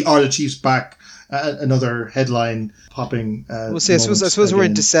could be, are the Chiefs back? Another headline popping. I suppose we're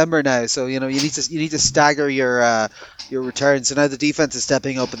in December now, so you need to stagger your returns. So now the defense is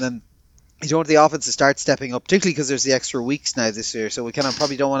stepping up, and then you don't want the offense to start stepping up, particularly because there's the extra weeks now this year. So we kind of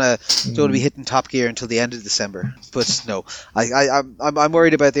probably don't want to be hitting top gear until the end of December. But no, I'm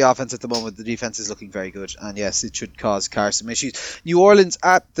worried about the offense at the moment. The defense is looking very good, and yes, it should cause Carr some issues. New Orleans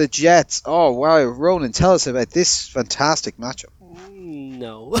at the Jets. Oh wow, Ronan, tell us about this fantastic matchup.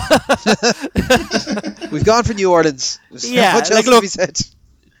 No. We've gone for New Orleans. There's Yeah, not much like, else to be said.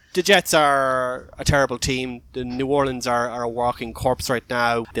 The Jets are a terrible team. The New Orleans are a walking corpse right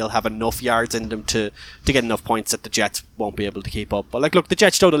now. They'll have enough yards in them to get enough points that the Jets won't be able to keep up. But look, the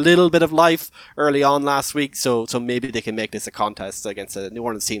Jets showed a little bit of life early on last week, so maybe they can make this a contest against a New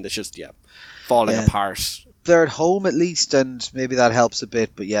Orleans team that's just falling apart. They're at home at least, and maybe that helps a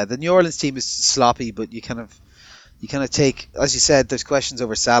bit. But yeah, the New Orleans team is sloppy, but you kind of take, as you said, there's questions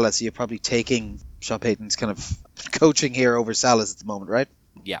over Salah, so you're probably taking Sean Payton's kind of coaching here over Salah's at the moment, right?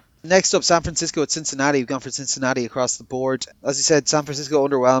 Yeah. Next up, San Francisco at Cincinnati. We've gone for Cincinnati across the board. As you said, San Francisco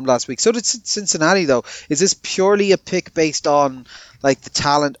underwhelmed last week. So did Cincinnati, though. Is this purely a pick based on like the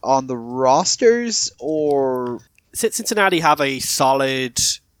talent on the rosters, or Cincinnati have a solid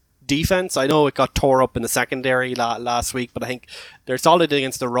defense? I know it got tore up in the secondary last week, but I think they're solid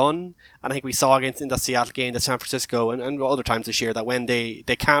against the run. And I think we saw in the Seattle game, the San Francisco, and other times this year, that when they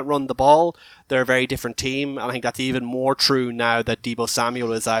can't run the ball, they're a very different team. And I think that's even more true now that Deebo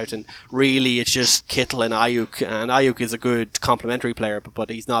Samuel is out, and really it's just Kittle and Ayuk. And Ayuk is a good complementary player, but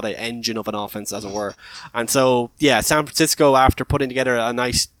he's not an engine of an offense, as it were. And so, yeah, San Francisco, after putting together a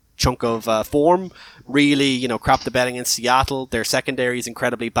nice chunk of form, really, crap the bed against Seattle. Their secondary is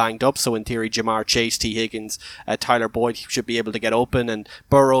incredibly banged up, so in theory, Jamar Chase, T. Higgins, Tyler Boyd should be able to get open, and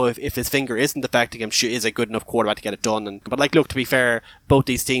Burrow, if his finger isn't affecting him, is a good enough quarterback to get it done. But look, to be fair, both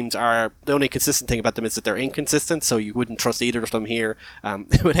these teams are, the only consistent thing about them is that they're inconsistent, so you wouldn't trust either of them here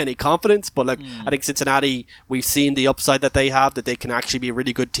with any confidence. But I think Cincinnati, we've seen the upside that they have, that they can actually be a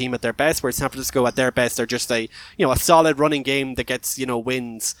really good team at their best, whereas San Francisco at their best are just a solid running game that gets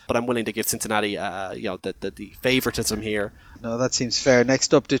wins. But I'm willing to give Cincinnati the favoritism here. No, that seems fair.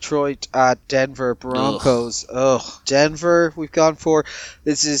 Next up, Detroit at Denver Broncos. Denver we've gone for.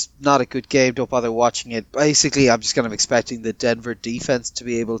 This is not a good game. Don't bother watching it. Basically, I'm just kind of expecting the Denver defense to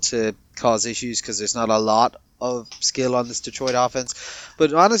be able to cause issues because there's not a lot of skill on this Detroit offense.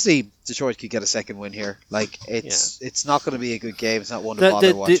 But honestly, Detroit could get a second win here. It's not going to be a good game. It's not one to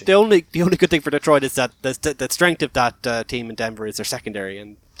bother watching. The only good thing for Detroit is that the strength of that team in Denver is their secondary,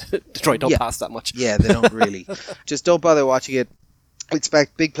 and Detroit don't pass that much. Yeah, they don't really. Just don't bother watching it.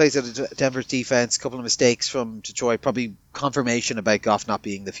 Expect big plays out of Denver's defense, a couple of mistakes from Detroit, probably confirmation about Goff not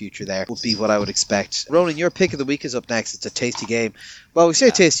being the future there would be what I would expect. Ronan, your pick of the week is up next. It's a tasty game. Well, we say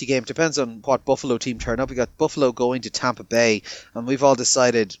tasty game, depends on what Buffalo team turn up. We got Buffalo going to Tampa Bay, and we've all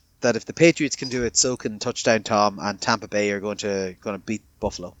decided that if the Patriots can do it, so can Touchdown Tom, and Tampa Bay are going to beat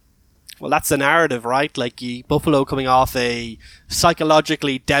Buffalo. Well, that's the narrative, right? Buffalo coming off a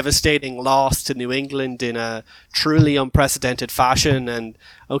psychologically devastating loss to New England in a truly unprecedented fashion. And,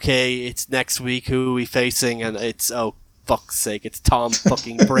 okay, it's next week, who are we facing? And it's, oh, fuck's sake, it's Tom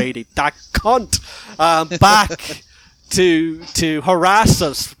fucking Brady. That cunt! Back to harass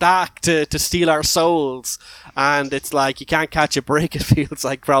us, back to steal our souls. And it's like, you can't catch a break, it feels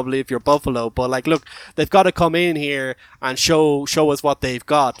like, probably, if you're Buffalo. But look, they've got to come in here and show us what they've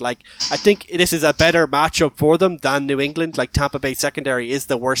got. I think this is a better matchup for them than New England. Tampa Bay secondary is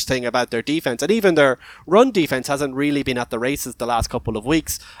the worst thing about their defense, and even their run defense hasn't really been at the races the last couple of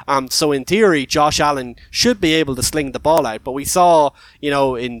weeks. So in theory, Josh Allen should be able to sling the ball out. But we saw,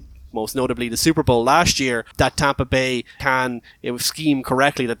 in most notably the Super Bowl last year, that Tampa Bay can scheme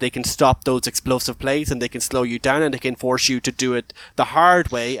correctly, that they can stop those explosive plays and they can slow you down and they can force you to do it the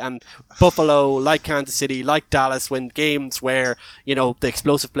hard way. And Buffalo, like Kansas City, like Dallas, when games where the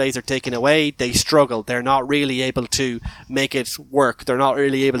explosive plays are taken away, they struggle. They're not really able to make it work. They're not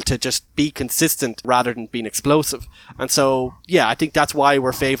really able to just be consistent rather than being explosive. And so, yeah, I think that's why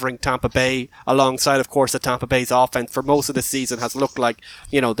we're favouring Tampa Bay, alongside, of course, the Tampa Bay's offense for most of the season has looked like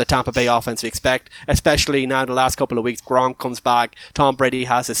the Tampa Bay offense we expect, especially now in the last couple of weeks. Gronk comes back, Tom Brady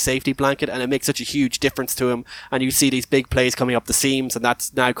has his safety blanket, and it makes such a huge difference to him, and you see these big plays coming up the seams, and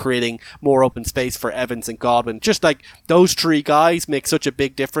that's now creating more open space for Evans and Godwin. Just those three guys make such a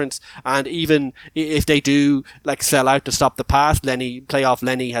big difference. And even if they do sell out to stop the pass, playoff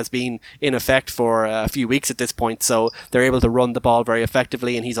Lenny has been in effect for a few weeks at this point, so they're able to run the ball very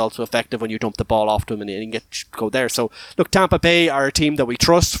effectively, and he's also effective when you dump the ball off to him and you go there. So look, Tampa Bay are a team that we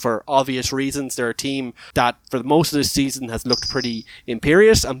trust for obvious reasons. They're a team that for most of this season has looked pretty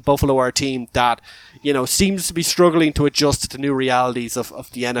imperious, and Buffalo are a team that seems to be struggling to adjust to new realities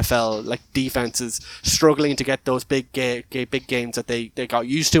of the NFL. Defenses struggling to get those big games that they got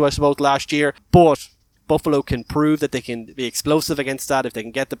used to, I suppose, last year. But Buffalo can prove that they can be explosive against that. If they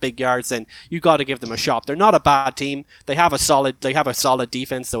can get the big yards, then you got to give them a shot. They're not a bad team. They have a solid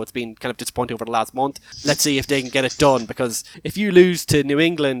defense, so it's been kind of disappointing over the last month. Let's see if they can get it done, because if you lose to New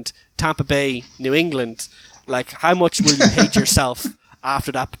England, Tampa Bay, New England, how much will you hate yourself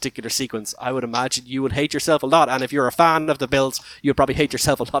after that particular sequence, I would imagine you would hate yourself a lot. And if you're a fan of the Bills, you'd probably hate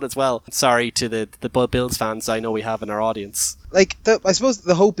yourself a lot as well. Sorry to the Bills fans I know we have in our audience. Like, I suppose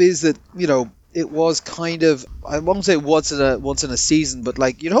the hope is that, it was kind of, I won't say once in a season, but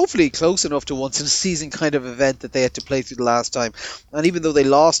like, hopefully close enough to once in a season kind of event that they had to play through the last time. And even though they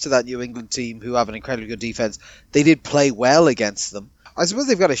lost to that New England team who have an incredibly good defense, they did play well against them. I suppose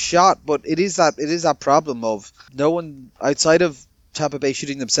they've got a shot, but it is that problem of no one outside of Tampa Bay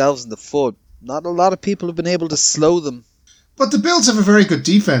shooting themselves in the foot. Not a lot of people have been able to slow them. But the Bills have a very good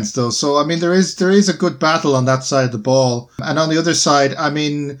defense, though. So, I mean, there is a good battle on that side of the ball. And on the other side, I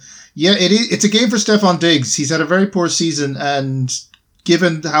mean, yeah, it's a game for Stephon Diggs. He's had a very poor season. And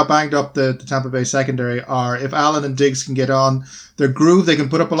given how banged up the Tampa Bay secondary are, if Allen and Diggs can get on their groove, they can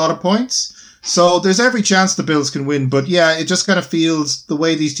put up a lot of points. So there's every chance the Bills can win. But yeah, it just kind of feels the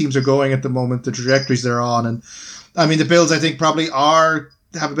way these teams are going at the moment, the trajectories they're on. And I mean, the Bills, I think, probably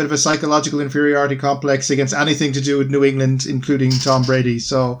have a bit of a psychological inferiority complex against anything to do with New England, including Tom Brady.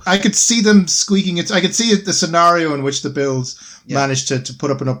 So I could see them squeaking it. I could see the scenario in which the Bills managed to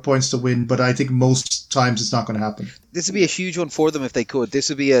put up enough points to win, but I think most times it's not going to happen. This would be a huge one for them if they could. This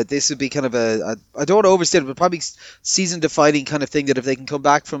would be kind of a I don't want to overstate it, but probably season defining kind of thing, that if they can come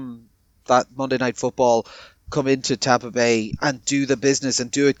back from that Monday Night Football, come into Tampa Bay and do the business and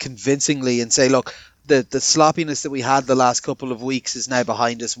do it convincingly and say, look, the sloppiness that we had the last couple of weeks is now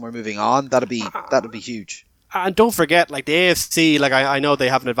behind us and we're moving on. That'd be huge. And don't forget, like, the AFC, like, I know they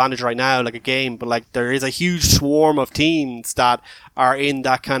have an advantage right now, like a game, but like there is a huge swarm of teams that are in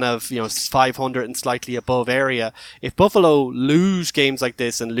that kind of 500 and slightly above area. If Buffalo lose games like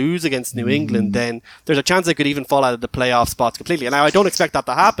this and lose against New England, then there's a chance they could even fall out of the playoff spots completely. And now I don't expect that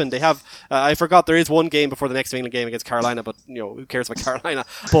to happen. They have I forgot there is one game before the next New England game against Carolina, but who cares about Carolina?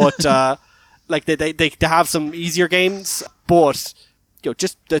 But like they have some easier games, but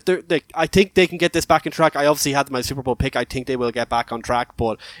just I think they can get this back on track. I obviously had my Super Bowl pick. I think they will get back on track,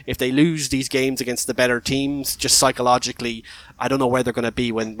 but if they lose these games against the better teams, just psychologically, I don't know where they're going to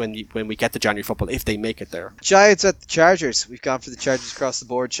be when we get to January football, if they make it there. Giants at the Chargers. We've gone for the Chargers across the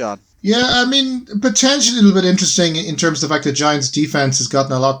board, Sean. Yeah, I mean, potentially a little bit interesting in terms of the fact that Giants' defense has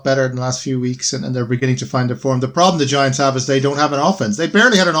gotten a lot better in the last few weeks, and they're beginning to find their form. The problem the Giants have is they don't have an offense. They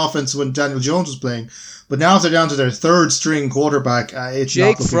barely had an offense when Daniel Jones was playing, but now they're down to their third string quarterback. It's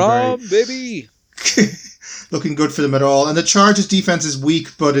Jake not Fromm, baby. Looking good for them at all. And the Chargers' defense is weak,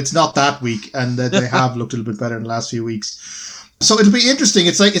 but it's not that weak, and they have looked a little bit better in the last few weeks. So it'll be interesting.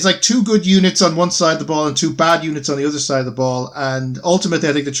 It's like two good units on one side of the ball and two bad units on the other side of the ball. And ultimately,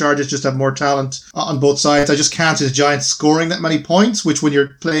 I think the Chargers just have more talent on both sides. I just can't see the Giants scoring that many points, which when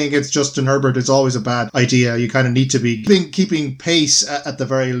you're playing against Justin Herbert is always a bad idea. You kind of need to be keeping pace at the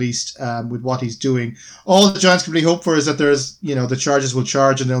very least with what he's doing. All the Giants can really hope for is that there's, the Chargers will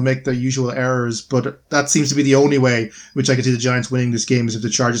charge and they'll make the usual errors. But that seems to be the only way which I can see the Giants winning this game, is if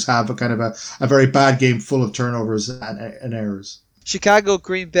the Chargers have a kind of a very bad game full of turnovers and errors. Chicago,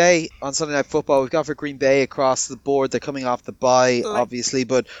 Green Bay on Sunday Night Football. We've gone for Green Bay across the board. They're coming off the bye, obviously,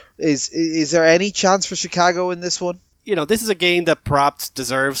 but is there any chance for Chicago in this one? This is a game that perhaps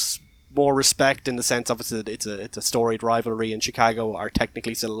deserves more respect, in the sense, obviously, it's a storied rivalry, and Chicago are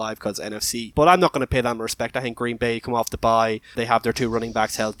technically still alive because NFC. But I'm not going to pay them respect. I think Green Bay come off the bye. They have their two running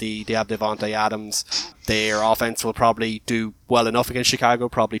backs healthy. They have Devontae Adams. Their offense will probably do well enough against Chicago,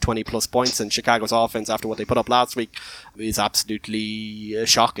 probably 20 plus points. And Chicago's offense, after what they put up last week, is absolutely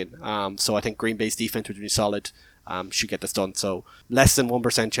shocking. So I think Green Bay's defense, which will be solid, should get this done. So less than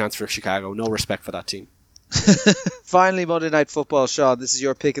 1% chance for Chicago. No respect for that team. Finally, Monday Night Football, Sean. This is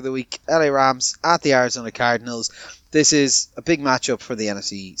your pick of the week. LA Rams at the Arizona Cardinals. This is a big matchup for the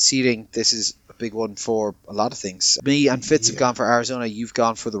NFC seeding. This is a big one for a lot of things. Me and Fitz have gone for Arizona. You've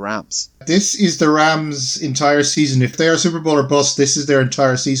gone for the Rams. This is the Rams' entire season. If they are Super Bowl or bust, this is their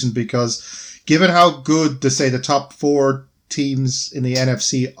entire season, because given how good, the top four teams in the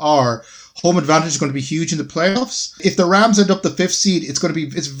NFC are, home advantage is going to be huge in the playoffs. If the Rams end up the fifth seed,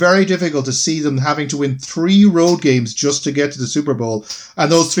 it's very difficult to see them having to win 3 road games just to get to the Super Bowl.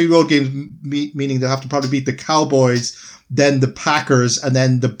 And those 3 road games, meaning they'll have to probably beat the Cowboys, then the Packers, and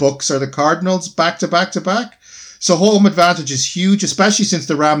then the Bucs or the Cardinals back to back to back. So home advantage is huge, especially since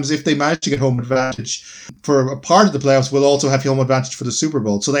the Rams, if they manage to get home advantage for a part of the playoffs, will also have home advantage for the Super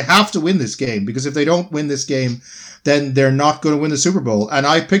Bowl. So they have to win this game, because if they don't win this game, then they're not going to win the Super Bowl. And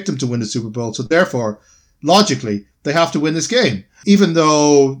I picked them to win the Super Bowl. So therefore, logically, They have to win this game. Even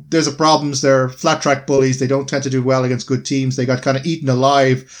though there's a problems, they're flat track bullies. They don't tend to do well against good teams. They got kind of eaten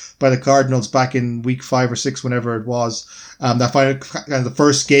alive by the Cardinals back in week 5 or 6, whenever it was. That kind of the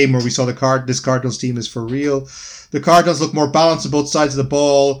first game where we saw this Cardinals team is for real. The Cardinals look more balanced on both sides of the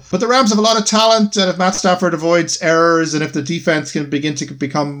ball. But the Rams have a lot of talent, and if Matt Stafford avoids errors, and if the defense can begin to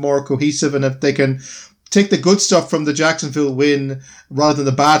become more cohesive, and if they can take the good stuff from the Jacksonville win rather than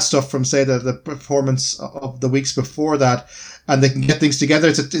the bad stuff from, say, the performance of the weeks before that, and they can get things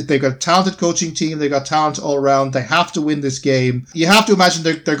together. They've got a talented coaching team. They've got talent all around. They have to win this game. You have to imagine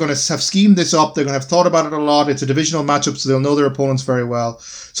they're going to have schemed this up. They're going to have thought about it a lot. It's a divisional matchup, so they'll know their opponents very well.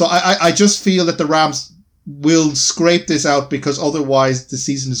 So I just feel that the Rams will scrape this out, because otherwise the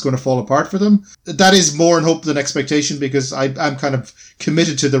season is going to fall apart for them. That is more in hope than expectation, because I'm kind of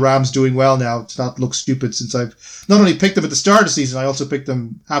committed to the Rams doing well now, to not look stupid, since I've not only picked them at the start of the season, I also picked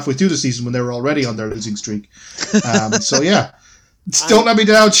them halfway through the season when they were already on their losing streak. So yeah, don't let me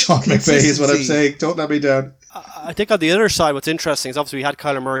down, Sean McVay, is what I'm saying. Don't let me down. I think on the other side, what's interesting is obviously we had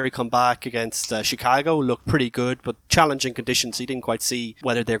Kyler Murray come back against Chicago, looked pretty good, but challenging conditions. You didn't quite see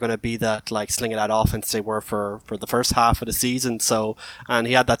whether they're going to be that like sling it out offense they were for the first half of the season. So, and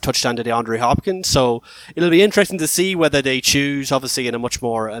he had that touchdown to DeAndre Hopkins. So it'll be interesting to see whether they choose, obviously in a much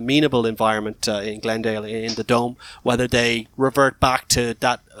more amenable environment in Glendale in the Dome, whether they revert back to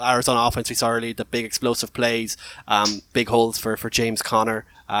that Arizona offense we saw early, the big explosive plays, big holes for James Conner.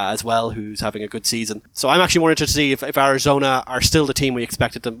 As well, who's having a good season. So I'm actually more interested to see if Arizona are still the team we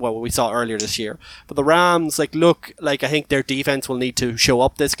expected them, well, we saw earlier this year. But the Rams, I think their defense will need to show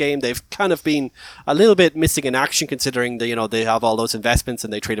up this game. They've kind of been a little bit missing in action, considering they have all those investments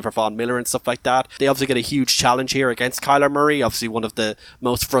and they traded for Von Miller and stuff like that. They obviously get a huge challenge here against Kyler Murray, obviously one of the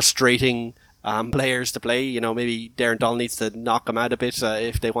most frustrating players to play. Maybe Darren Donald needs to knock them out a bit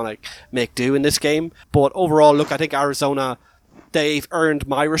if they want to make do in this game. But overall, I think Arizona, they've earned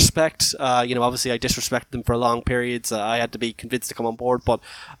my respect. Obviously I disrespected them for long periods. I had to be convinced to come on board, but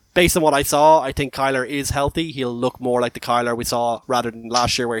based on what I saw, I think Kyler is healthy. He'll look more like the Kyler we saw rather than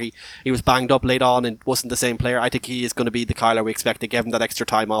last year, where he was banged up late on and wasn't the same player. I think he is going to be the Kyler we expect. They gave him that extra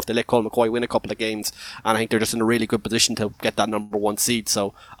time off. They let Cole McCoy win a couple of games, and I think they're just in a really good position to get that number 1 seed.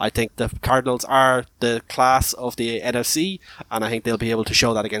 So I think the Cardinals are the class of the NFC, and I think they'll be able to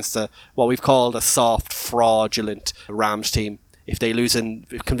show that against what we've called a soft, fraudulent Rams team. If they lose in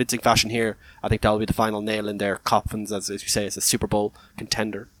convincing fashion here, I think that'll be the final nail in their coffins, as you say, as a Super Bowl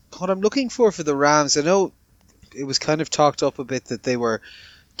contender. What I'm looking for the Rams, I know it was kind of talked up a bit that they were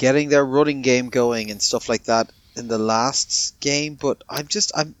getting their running game going and stuff like that in the last game, but I'm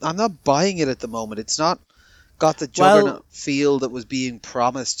not buying it at the moment. It's not got the juggernaut feel that was being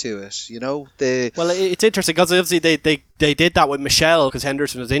promised to it. It's interesting because obviously they did that with Michelle because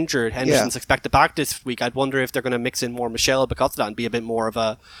Henderson was injured. Henderson's expected back this week. I'd wonder if they're going to mix in more Michelle because of that and be a bit more of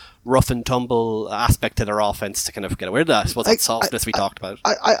a rough and tumble aspect to their offense to kind of get away with that. I suppose that softness we talked about.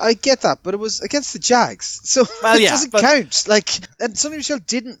 I get that, but it was against the Jags, so it doesn't count. And Sonny Michel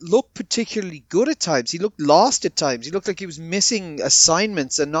didn't look particularly good at times. He looked lost at times. He looked like he was missing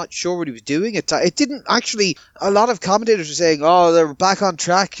assignments and not sure what he was doing at times. It didn't actually. A lot of commentators were saying, "Oh, they're back on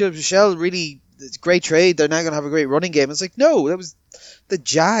track. Michel really, it's a great trade. They're now going to have a great running game." It's like, no, that was the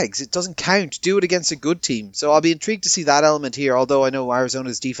Jags. It doesn't count. Do it against a good team. So I'll be intrigued to see that element here, although I know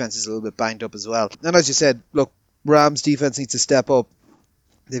Arizona's defense is a little bit banged up as well. And as you said, look, Rams defense needs to step up.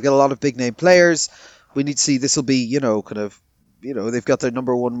 They've got a lot of big name players. We need to see, this will be, they've got their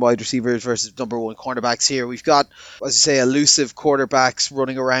number 1 wide receivers versus number 1 cornerbacks here. We've got, as you say, elusive quarterbacks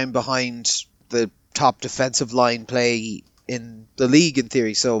running around behind the top defensive line play in the league in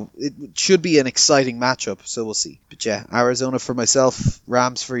theory, so it should be an exciting matchup, so we'll see. But yeah, Arizona for myself,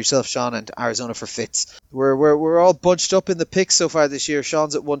 Rams for yourself, Sean, and Arizona for Fitz. We're all bunched up in the picks so far this year.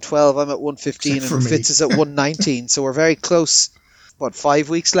 Sean's at 112, I'm at 115, and Fitz is at 119, so we're very close. 5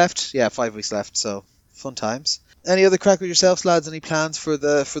 weeks left? Yeah, 5 weeks left, so fun times. Any other crack with yourselves, lads? Any plans for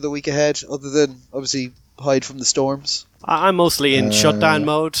the week ahead, other than obviously hide from the storms? I'm mostly in shutdown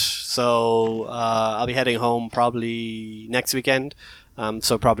mode, so I'll be heading home probably next weekend.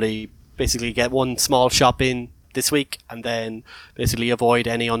 So probably basically get one small shop in this week and then basically avoid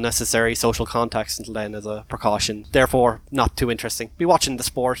any unnecessary social contacts until then as a precaution. Therefore, not too interesting. Be watching the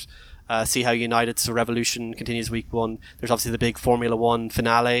sport, see how United's revolution continues week 1. There's obviously the big Formula 1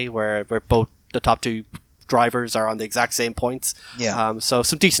 finale where both the top 2 drivers are on the exact same points. Yeah. So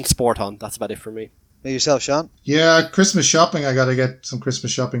some decent sport on. That's about it for me. Maybe yourself, Sean? Yeah, Christmas shopping. I got to get some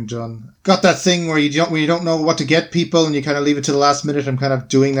Christmas shopping done. Got that thing where you don't know what to get people and you kind of leave it to the last minute. I'm kind of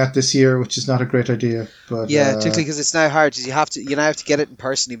doing that this year, which is not a great idea. But yeah, particularly because it's now hard. You now have to get it in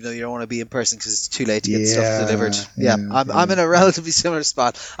person, even though you don't want to be in person because it's too late to get stuff delivered. Yeah, I'm in a relatively similar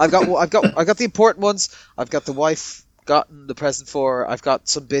spot. I've got the important ones. I've got the wife gotten the present for. I've got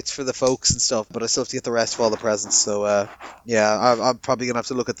some bits for the folks and stuff, but I still have to get the rest of all the presents. So I'm probably gonna have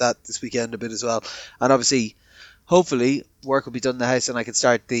to look at that this weekend a bit as well. And obviously, hopefully, work will be done in the house and I can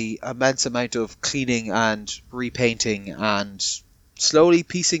start the immense amount of cleaning and repainting and slowly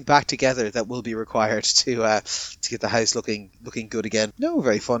piecing back together that will be required to get the house looking good again. No,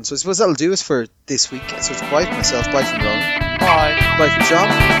 very fun. So I suppose that'll do us for this week. So it's bye from myself, bye from Ronan, Bye. bye from John.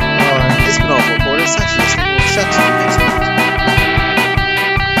 Bye. It's been all 4 quarters. Thanks for listening. We'll chat to you next week.